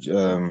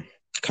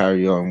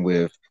carry on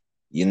with,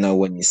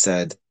 when you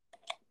said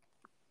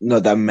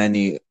not that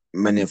many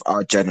of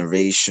our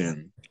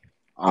generation.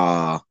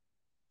 are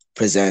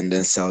presenting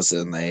themselves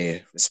in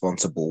a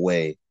responsible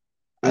way.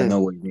 I Mm.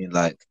 know what you mean.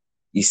 Like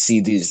you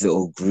see these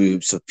little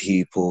groups of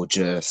people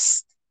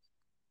just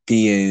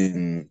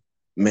being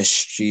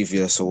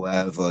mischievous or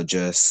whatever,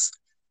 just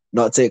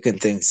not taking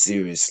things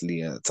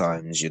seriously at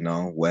times,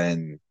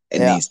 when it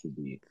Yeah. needs to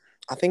be.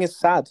 I think it's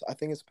sad. I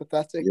think it's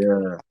pathetic.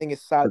 Yeah. I think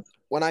it's sad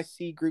when I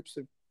see groups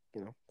of,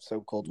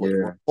 so-called, what do you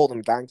Yeah. want to call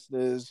them,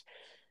 gangsters,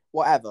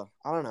 whatever.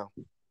 I don't know.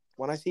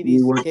 When I see You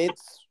these want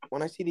kids,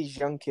 when I see these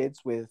young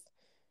kids with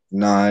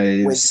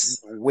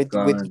knives,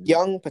 guns.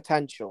 young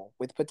potential,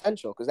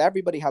 because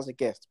everybody has a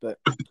gift, but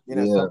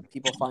Yeah. some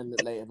people find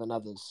it later than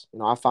others.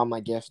 I found my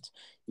gift,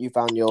 you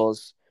found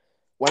yours.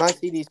 When I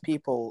see these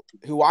people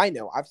who I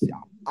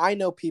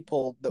know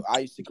people that I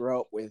used to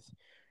grow up with,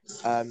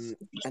 and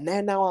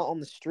they're now out on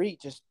the street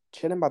just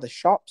chilling by the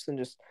shops, and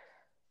just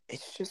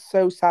it's just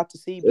so sad to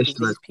see, It's because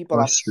like these people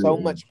have so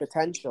frustrating. much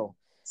potential,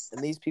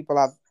 and these people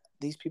are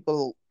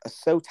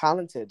so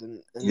talented,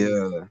 and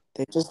Yeah.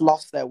 they've just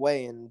lost their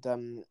way, and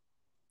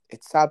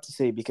it's sad to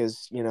see,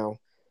 because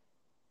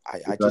I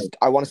It's like just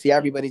I want to see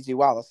everybody do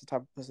well. That's the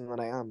type of person that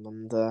I am,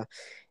 and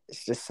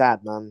it's just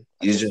sad, man.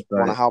 I you just just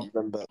want to like help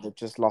them, but they've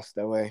just lost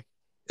their way.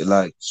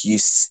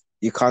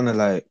 you kind of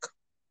like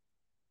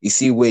you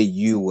see where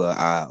you were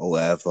at or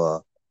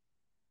whatever,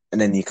 and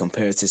then you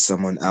compare it to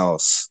someone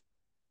else,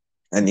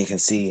 and you can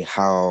see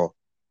how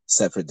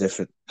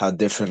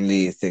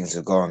differently things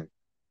have gone,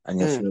 and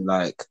you Mm, feel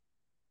like,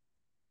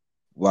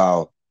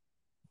 wow,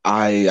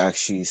 I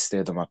actually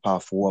stayed on my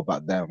path. What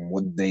about them?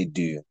 What did they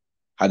do?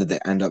 How did they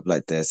end up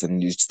like this?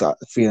 And you start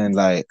feeling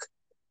like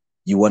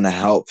you want to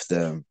help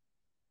them,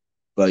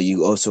 but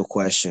you also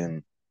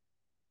question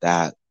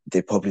that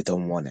they probably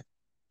don't want it,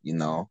 you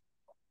know?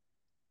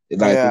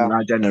 Like in yeah,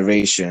 our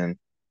generation,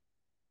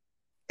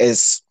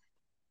 it's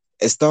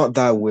it's not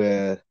that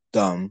we're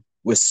dumb.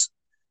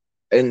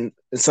 In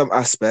some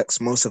aspects,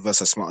 most of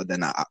us are smarter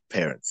than our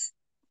parents,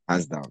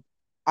 hands down.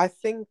 I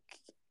think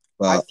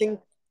I But think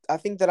I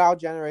think that our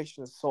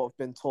generation has sort of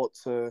been taught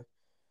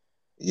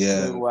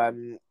yeah,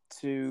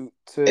 to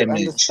image.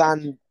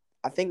 understand.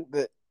 I think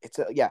that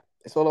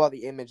it's all about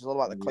the image, it's all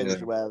about the clothes Yeah.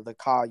 you wear, the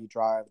car you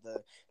drive,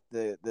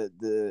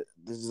 the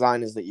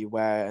designers that you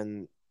wear,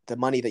 and the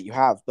money that you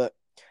have. But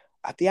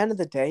at the end of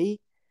the day,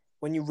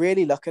 when you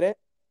really look at it,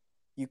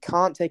 you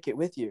can't take it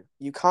with you.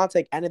 You can't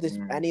take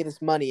Mm, any of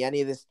this money,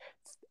 any of this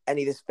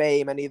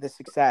fame, any of this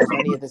success,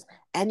 any of this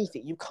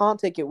anything. You can't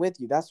take it with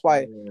you. That's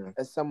why, yeah.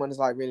 as someone as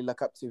I really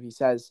look up to, he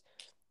says,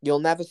 "You'll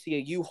never see a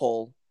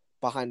U-Haul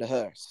behind a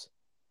hearse."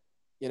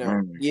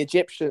 Mm,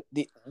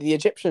 The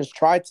Egyptians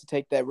tried to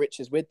take their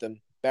riches with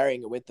them,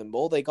 burying it with them. But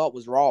all they got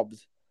was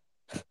robbed.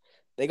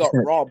 They got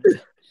robbed.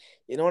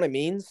 You know what I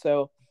mean?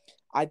 So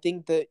I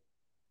think that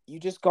you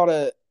just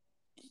gotta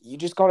you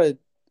just gotta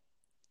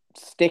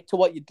stick to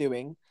what you're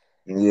doing.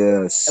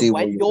 yeah. And See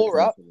what your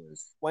potential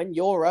is. when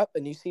you're up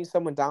and you see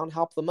someone down,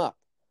 help them up.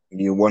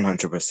 You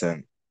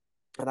 100%.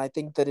 And I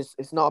think that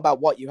it's not about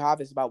what you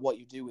have, it's about what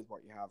you do with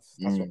what you have.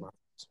 That's what Mm.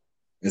 matters.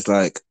 It's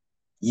like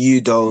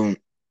you don't.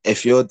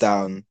 If you're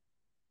down,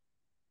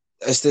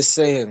 it's the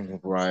saying,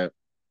 right?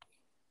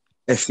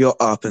 If you're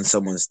up and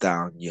someone's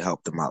down, you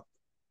help them up.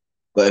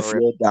 But if For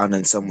real. you're down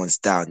and someone's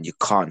down, you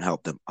can't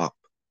help them up.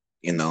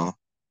 You know,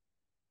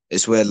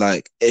 it's where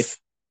like if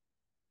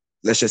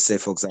let's just say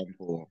for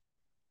example,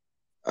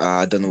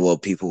 I don't know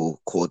what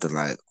people call them,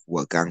 like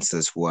what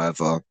gangsters,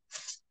 whatever.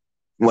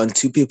 When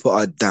two people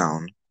are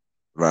down,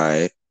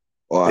 right,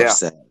 or Yeah.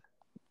 upset,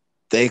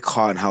 they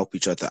can't help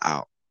each other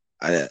out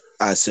at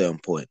a certain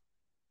point.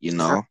 You Yeah.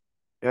 know,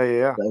 Yeah. Yeah.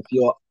 Yeah. but if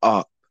you're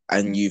up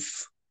and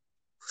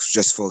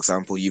just for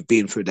example, you've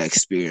been through the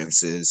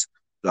experiences,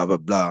 blah blah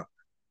blah,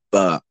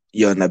 but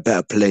you're in a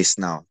better place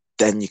now,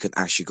 then you can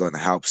actually go and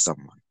help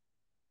someone.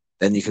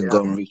 Then you can Yeah.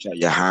 go and reach out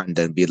your hand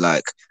and be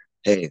like,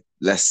 hey,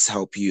 let's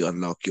help you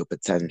unlock your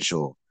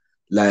potential.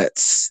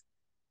 Let's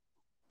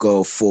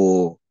go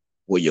for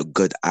what you're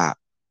good at.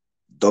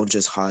 Don't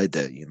just hide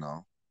it.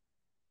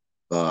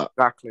 But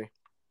Exactly.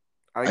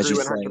 I as agree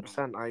you said,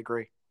 100%. I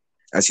agree.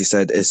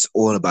 it's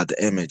all about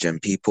the image,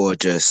 and people are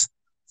just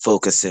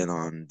focusing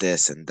on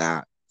this and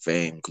that,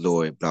 fame,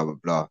 glory, blah blah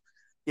blah,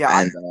 Yeah.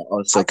 and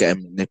also I think.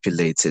 getting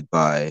manipulated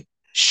by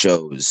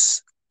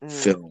shows, Mm,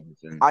 films,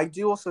 and I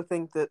do also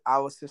think that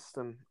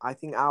I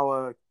think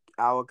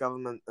our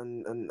government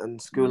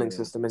and schooling yeah.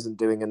 system isn't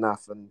doing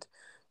enough, and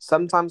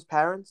sometimes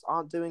parents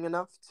aren't doing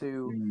enough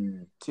to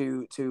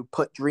Mm. to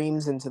put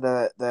dreams into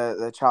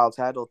the child's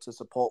head, or to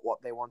support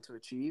what they want to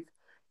achieve.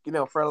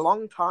 For a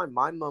long time,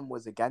 my mum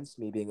was against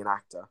me being an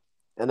actor,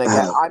 and again,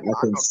 I I'm can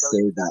not going.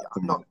 say that for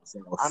I'm not.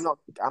 I'm myself. not.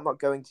 I'm not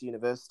going to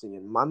university,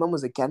 and my mum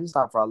was against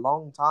that for a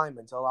long time,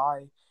 until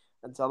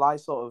I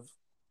sort of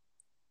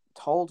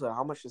told her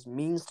how much this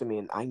means to me,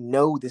 and I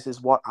know this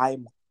is what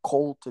I'm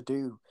called to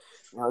do.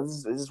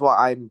 This is what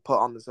I'm put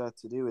on this earth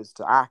to do, is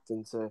to act,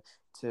 and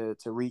to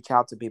reach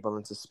out to people,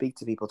 and to speak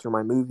to people through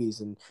my movies,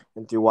 and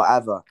through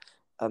whatever.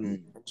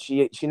 Mm.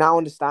 She now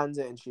understands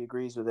it, and she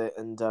agrees with it,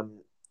 and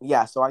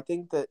yeah, so I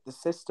think that the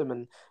system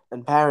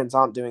and parents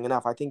aren't doing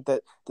enough. I think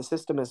that the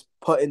system has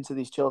put into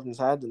these children's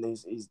head and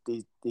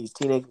these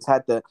teenagers'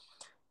 head that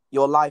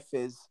your life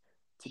is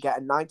to get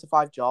a 9 to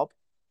 5 job,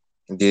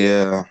 to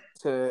Yeah,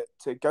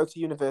 to go to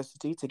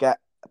university, to get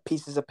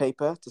pieces of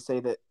paper to say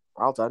that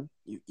well done,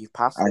 you've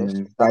passed this,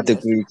 and that done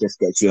this, degree just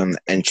gets you on the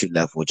entry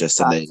level, just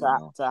to let you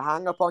know. to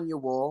hang up on your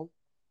wall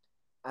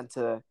and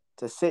to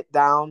sit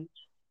down,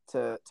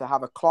 to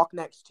have a clock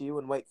next to you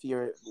and wait for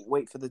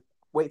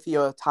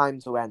your time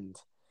to end,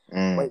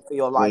 Mm. wait for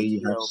your Where life to you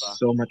be have over.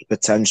 so much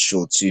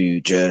potential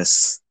to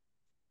just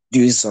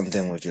do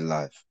something with your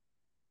life.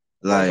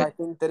 Whereas Like, I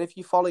think that if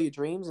you follow your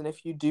dreams and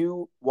if you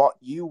do what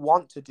you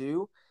want to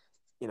do,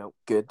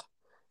 good.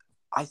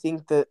 I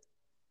think that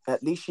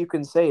at least you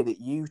can say that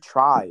you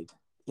tried,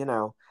 you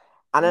know.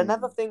 And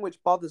another mm, thing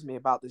which bothers me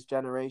about this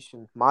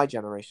generation, my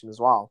generation as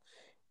well,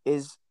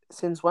 is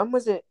since when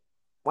was it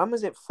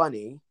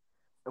funny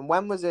and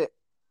when was it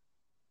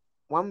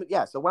when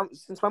yeah, so when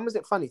since when was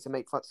it funny to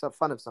make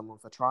fun of someone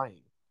for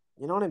trying?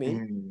 You know what I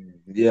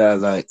mean? yeah,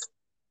 like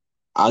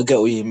I get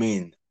what you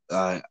mean.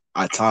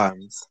 At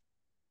times,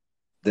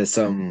 there's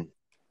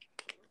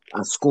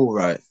at school,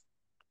 right?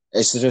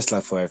 It's just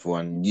like for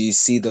everyone. You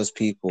see those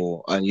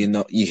people, and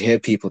you hear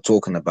people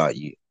talking about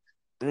you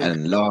Mm.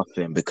 and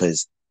laughing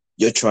because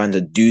you're trying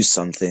to do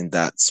something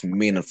that's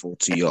meaningful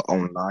to your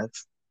own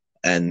life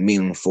and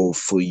meaningful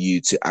for you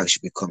to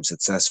actually become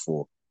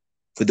successful.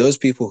 For those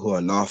people who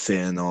are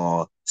laughing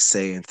or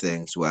saying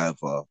things,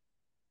 whatever,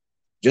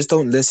 just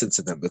don't listen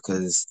to them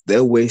because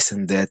they're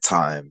wasting their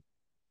time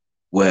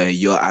where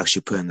you're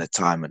actually putting the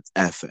time and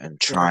effort and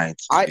Yeah. trying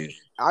I to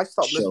I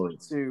stopped show listening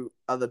it. to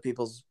other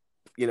people's,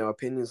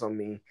 opinions on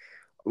me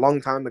a long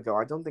time ago.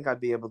 I don't think I'd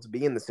be able to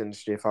be in this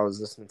industry if I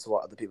was listening to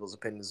what other people's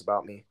opinions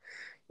about me.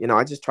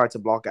 I just try to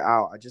block it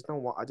out. I just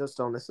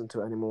don't listen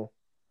to it anymore.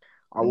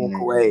 I walk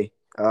Mm, away.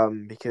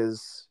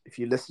 Because if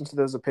you listen to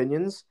those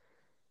opinions,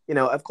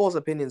 of course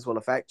opinions will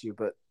affect you,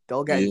 but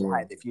they'll get in your yeah,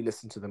 head if you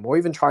listen to them or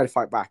even try to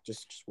fight back.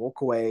 Just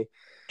walk away,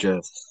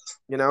 just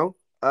you know?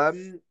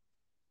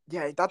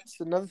 Yeah, that's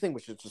another thing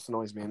which just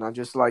annoys me, and I'm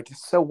just like,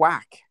 it's so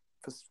whack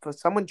for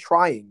someone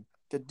trying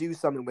to do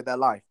something with their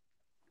life.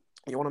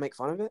 You want to make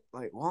fun of it?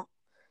 Like what?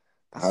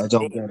 That's I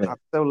don't lame. get it.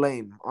 That's so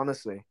lame,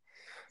 honestly.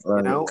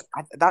 Like,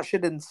 That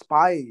should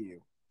inspire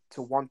you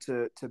to want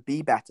to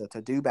be better,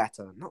 to do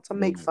better, not to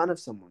make mm, fun of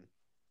someone.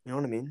 You know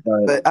what I mean?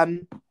 like But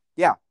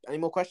yeah. Any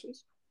more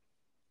questions?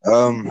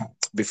 um,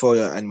 before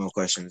your any more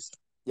questions,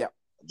 Yeah.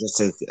 just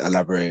to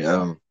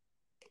elaborate,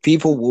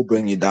 people will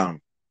bring you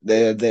down.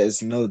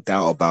 There's no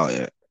doubt about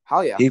it.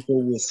 Hell yeah.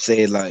 People will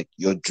say like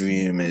your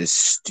dream is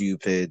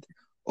stupid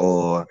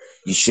or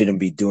you shouldn't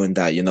be doing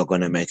that. You're not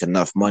gonna make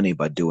enough money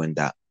by doing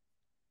that.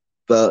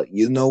 But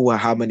you know what?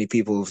 How many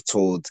people have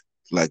told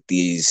like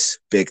these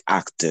big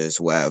actors,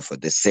 whatever,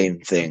 the same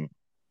thing,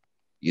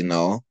 you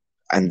know,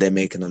 and they're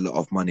making a lot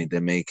of money.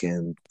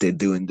 They're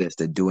doing this,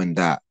 they're doing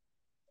that.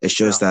 It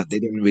shows Yeah. that they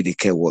didn't really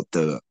care what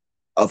the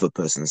other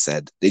person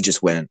said. They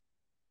just went,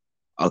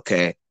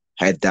 okay,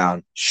 head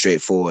down,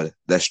 straightforward.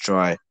 Let's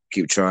try,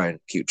 keep trying,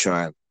 keep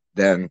trying.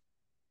 Then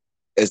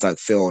it's like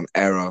fail and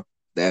error,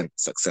 then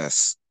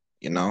success,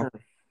 you know?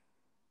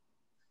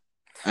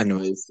 Hmm.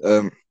 Anyways,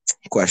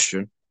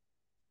 question.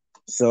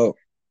 So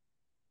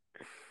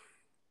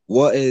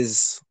what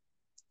is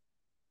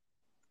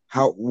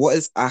what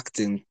is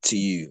acting to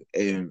you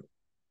in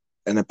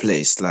a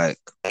place like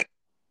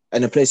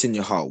in a place in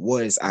your heart?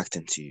 What is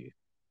acting to you?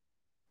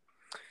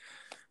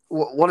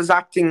 What does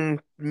acting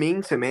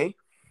mean to me?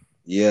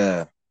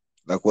 Yeah.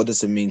 Like what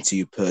does it mean to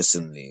you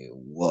personally?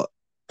 What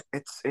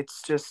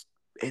It's just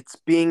it's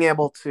being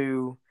able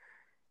to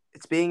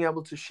it's being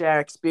able to share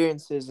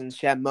experiences and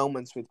share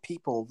moments with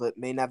people that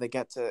may never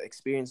get to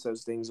experience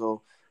those things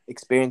or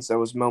experience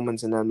those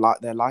moments in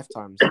their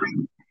lifetimes.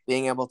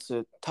 Being able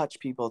to touch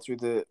people through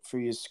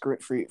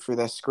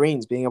their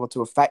screens, being able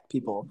to affect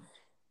people,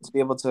 to be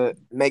able to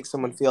make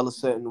someone feel a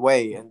certain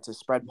way, and to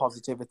spread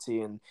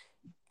positivity and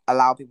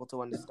allow people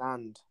to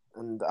understand.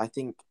 And I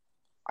think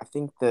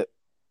that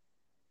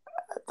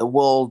the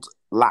world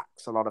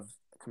lacks a lot of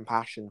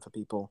compassion for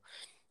people,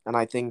 and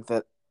I think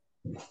that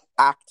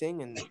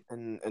acting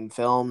and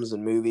films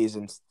and movies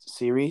and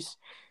series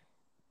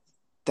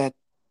that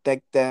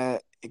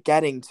they're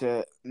getting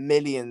to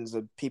millions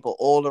of people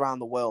all around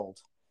the world.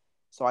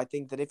 So I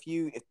think that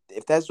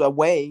if there's a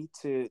way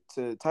to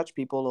touch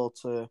people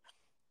or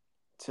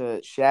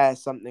to share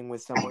something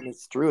with someone,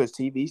 it's through a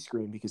TV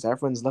screen because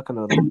everyone's looking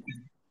at them.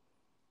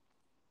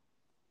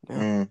 Yeah.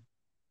 mm,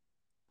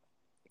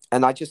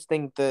 And I just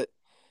think that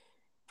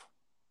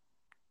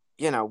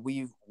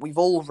we've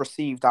all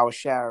received our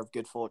share of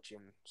good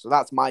fortune. So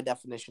that's my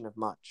definition of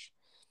much.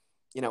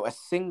 A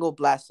single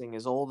blessing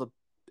is all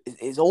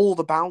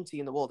the bounty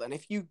in the world. And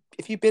if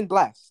you've been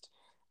blessed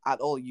at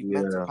all, you've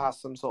meant to yeah.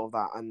 pass some sort of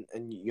that,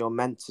 and you're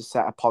meant to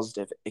set a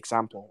positive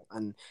example.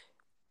 And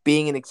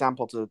being an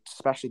example to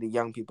especially the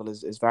young people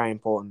is very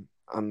important.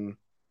 And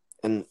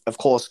of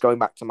course, going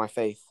back to my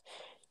faith,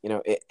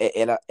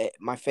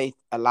 my faith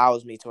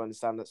allows me to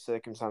understand that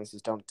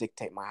circumstances don't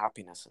dictate my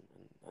happiness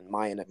and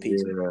my inner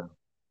peace. Yeah.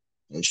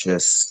 It's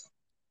just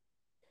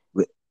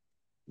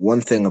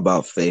one thing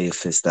about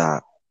faith is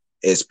that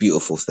it's a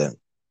beautiful thing,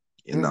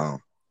 you Mm, know.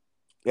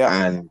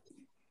 yeah, And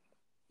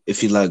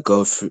if you like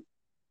go through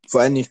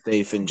for any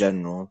faith in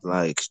general,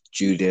 like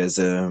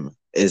Judaism,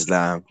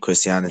 Islam,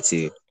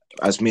 Christianity,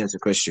 as me as a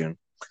Christian,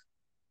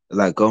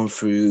 like going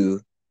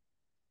through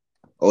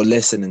or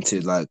listening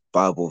to like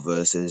Bible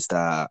verses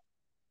that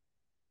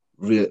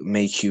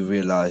make you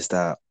realize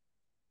that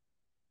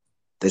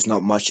there's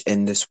not much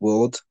in this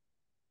world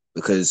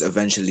because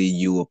eventually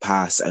you will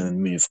pass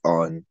and move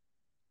on,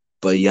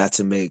 but you have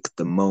to make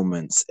the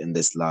moments in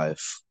this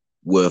life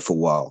worth a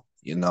while,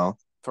 you know?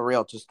 for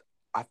real. Just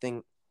I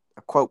think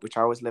a quote which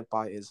I always live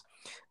by is,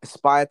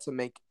 "Aspire to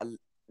make a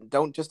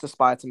don't just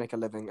aspire to make a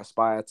living,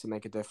 aspire to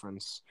make a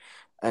difference."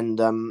 And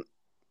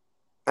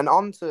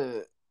on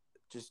to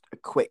just a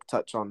quick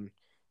touch on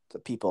the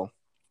people,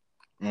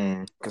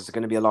 Mm, because there's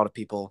going to be a lot of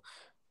people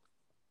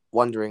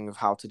wondering of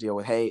how to deal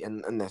with hate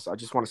and this. I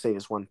just want to say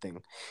this one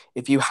thing: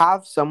 if you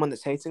have someone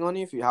that's hating on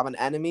you, if you have an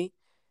enemy,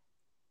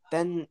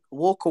 then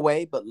walk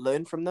away, but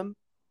learn from them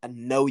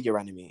and know your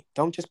enemy.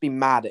 Don't just be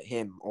mad at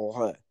him or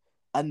her.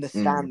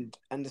 mm,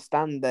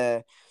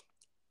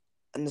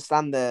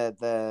 Understand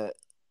the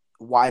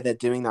why they're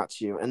doing that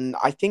to you. And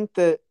I think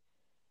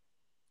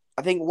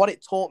what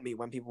it taught me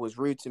when people was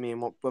rude to me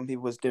and when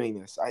people was doing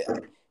this,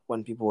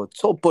 when people were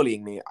sort of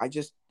bullying me,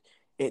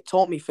 it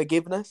taught me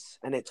forgiveness,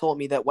 and it taught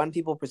me that when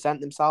people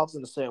present themselves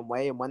in a certain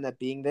way and when they're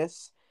being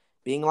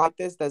like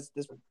this, there's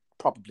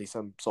probably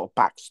some sort of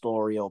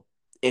backstory or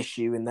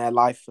issue in their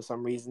life for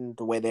some reason,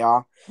 the way they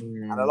are.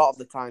 And a mm. lot of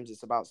the times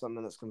it's about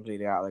something that's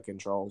completely out of their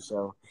control.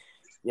 So,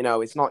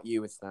 it's not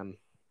you, it's them.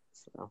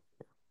 So,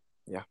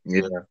 yeah.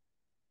 Yeah.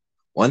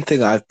 One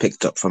thing I've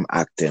picked up from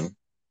acting,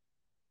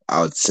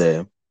 I would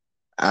say,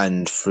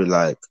 and through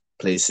like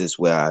places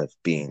where I've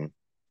been,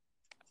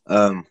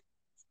 um,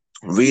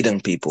 reading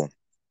people.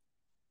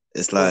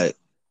 It's Mm. like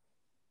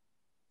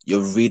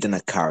you're reading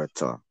a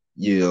character.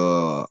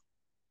 You're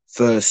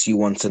first you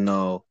want to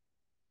know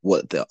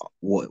what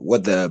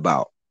they're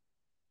about.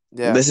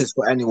 Yeah. This is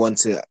for anyone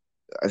to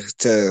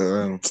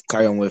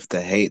carry on with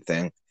the hate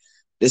thing.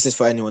 This is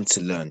for anyone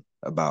to learn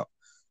about.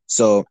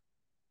 So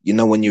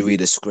when you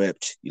read a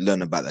script, you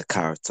learn about the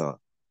character.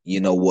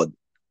 You know what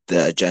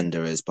the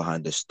agenda is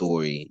behind the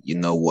story. You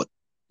know what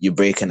you're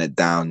breaking it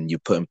down. You're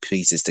putting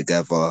pieces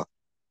together.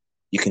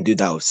 You can do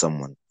that with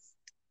someone,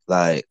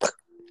 like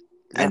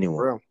Yeah, anyone.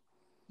 for real.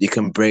 You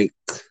can break.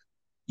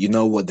 You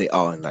know what they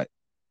are in like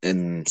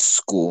in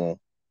school,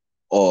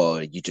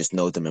 or you just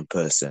know them in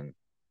person.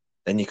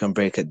 Then you can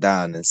break it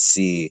down and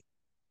see,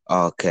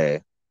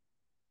 okay,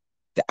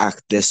 they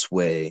act this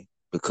way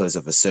because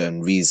of a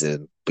certain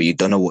reason, but you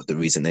don't know what the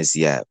reason is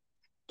yet.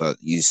 But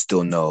you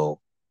still know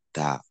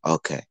that,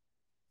 okay,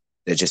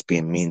 they're just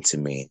being mean to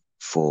me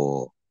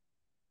for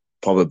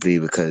probably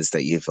because they're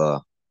either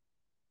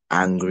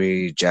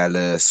angry,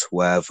 jealous,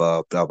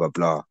 whatever, blah, blah,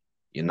 blah,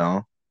 you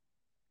know?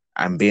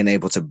 And being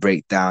able to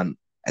break down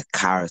a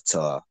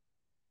character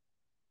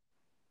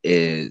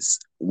is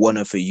one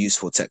of the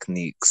useful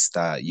techniques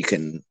that you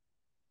can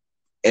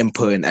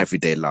input in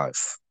everyday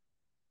life,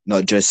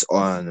 not just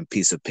on a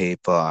piece of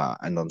paper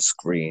and on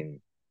screen.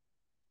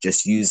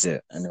 Just use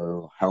it and it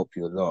will help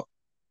you a lot.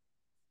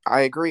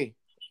 I agree.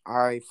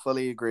 I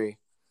fully agree.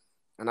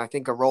 And I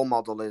think a role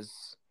model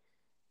is,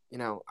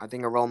 I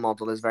think a role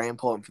model is very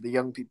important for the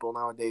young people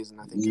nowadays.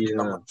 And I think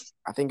Yeah.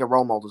 I think a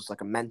role model is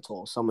like a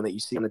mentor, someone that you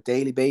see on a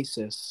daily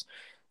basis,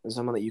 and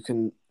someone that you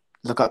can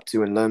look up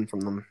to and learn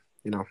from them.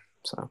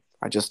 So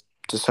I just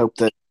hope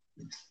that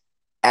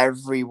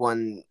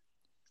everyone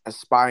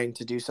aspiring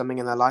to do something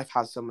in their life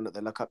has someone that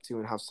they look up to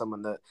and have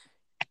someone that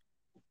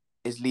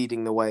is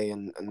leading the way,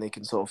 and they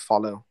can sort of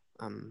follow.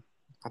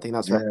 I think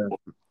that's very Yeah.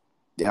 important.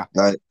 Yeah.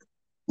 Like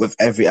with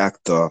every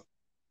actor,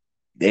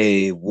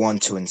 they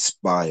want to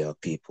inspire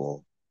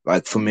people.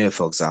 Like for me,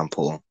 for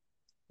example,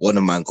 one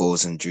of my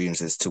goals and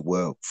dreams is to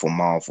work for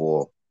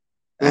Marvel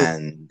Mm,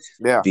 and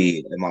yeah. be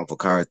a Marvel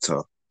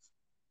character.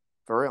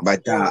 For real. By Yeah,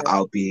 that, yeah.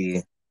 I'll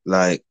be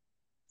like,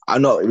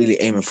 I'm not really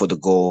aiming for the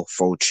goal,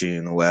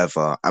 fortune, or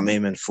whatever. I'm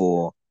aiming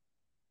for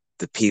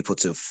the people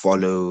to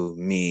follow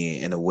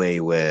me in a way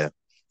where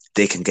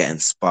they can get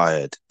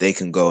inspired. They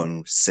can go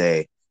and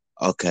say,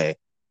 okay,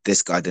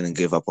 this guy didn't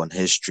give up on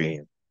his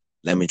dream.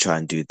 Let me try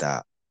and do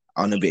that.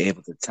 I want to be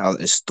able to tell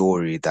a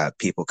story that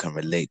people can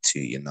relate to,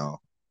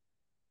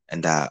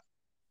 and that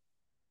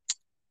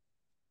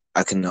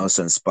I can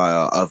also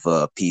inspire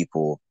other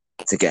people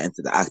to get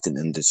into the acting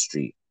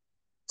industry,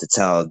 to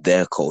tell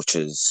their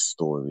culture's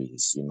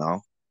stories.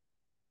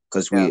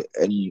 Because Yeah.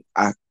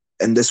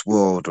 in this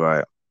world,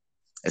 right,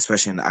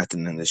 especially in the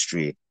acting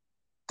industry,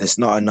 there's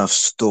not enough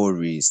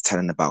stories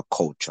telling about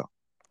culture.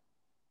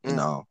 You Mm,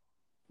 know,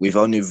 we've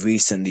only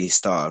recently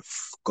started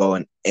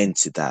going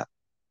into that.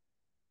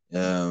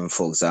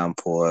 For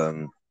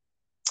example,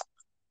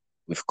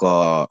 we've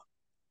got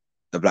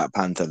the Black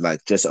Panther,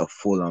 like just a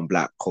full-on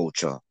black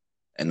culture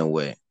in a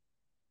way.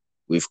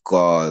 We've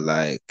got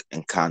like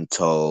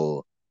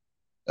Encanto,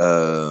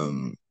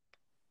 um,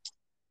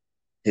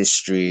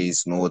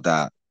 histories and all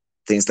that,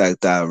 things like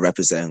that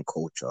representing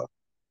culture.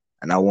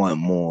 And I want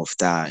more of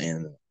that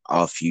in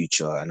our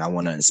future. And I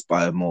want to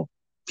inspire more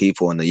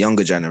people in the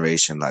younger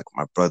generation, like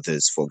my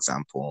brothers, for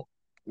example,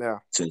 Yeah.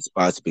 to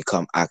inspire to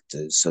become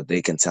actors so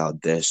they can tell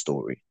their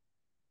story,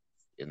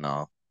 you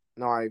know?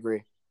 No, I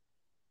agree.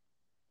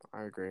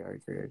 I agree. I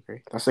agree. I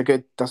agree. That's a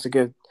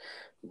good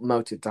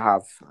motive to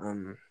have.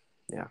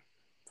 Yeah.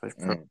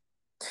 Mm.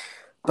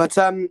 But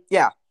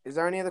yeah. Is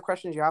there any other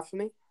questions you have for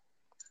me?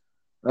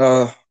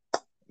 Uh,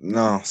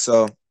 no.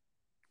 So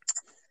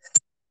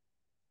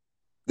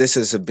this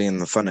has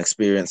been a fun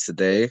experience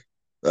today.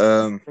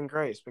 It's been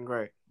great. It's been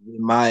great. We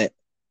might,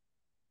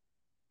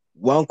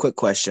 one quick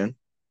question.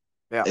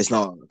 Yeah. It's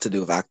not to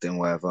do with acting,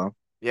 whatever.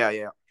 Yeah.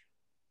 Yeah.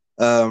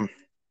 Um,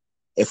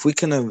 if we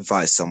can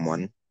invite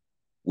someone,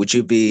 would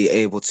you be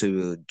able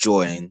to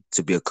join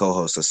to be a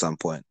co-host at some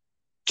point?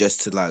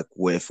 Just to like,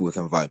 if we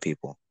can invite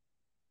people.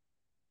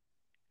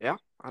 Yeah.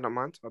 I don't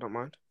mind. I don't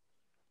mind.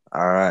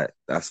 All right,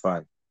 that's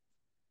fine.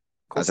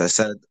 Cool. As I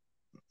said,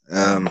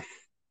 um,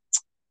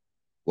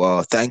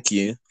 well, thank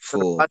you Been a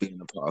for pleasure.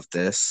 being a part of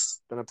this,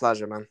 Been a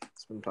pleasure, man.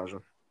 It's been a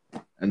pleasure.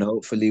 and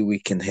hopefully we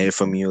can hear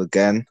from you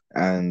again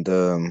and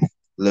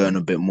learn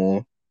a bit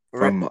more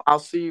from. I'll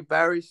see you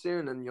very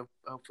soon, and you'll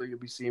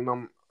be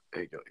seeing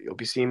you'll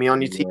be seeing me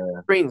on your TV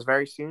Yeah, screens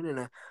very soon in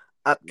a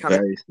upcoming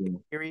very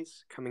soon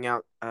series coming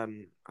out. I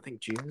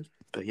think June,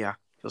 but yeah,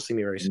 you'll see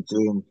me very soon.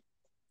 in June.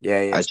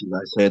 Yeah, yeah. As you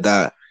guys heard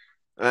that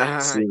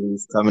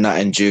series coming out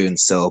in June,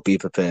 so be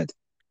prepared.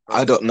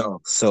 I Okay. don't know,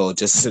 so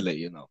just to let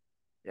you know.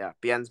 Yeah,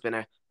 Bien's been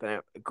a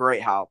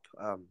great help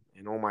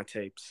in all my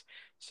tapes.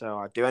 So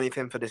I'd do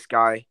anything for this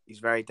guy. He's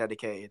very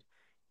dedicated.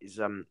 He's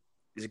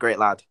a great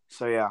lad.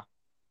 So yeah.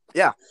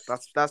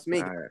 That's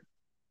me. All right.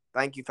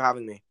 Thank you for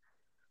having me.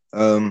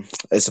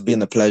 It's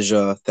been a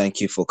pleasure.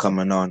 Thank you for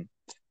coming on,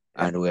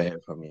 Yeah. and we'll hear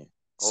from you.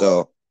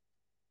 All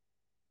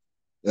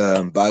right.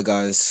 So, bye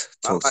guys.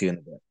 Bye Talk bye. to you in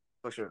a bit.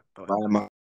 For sure. Bye. Bye,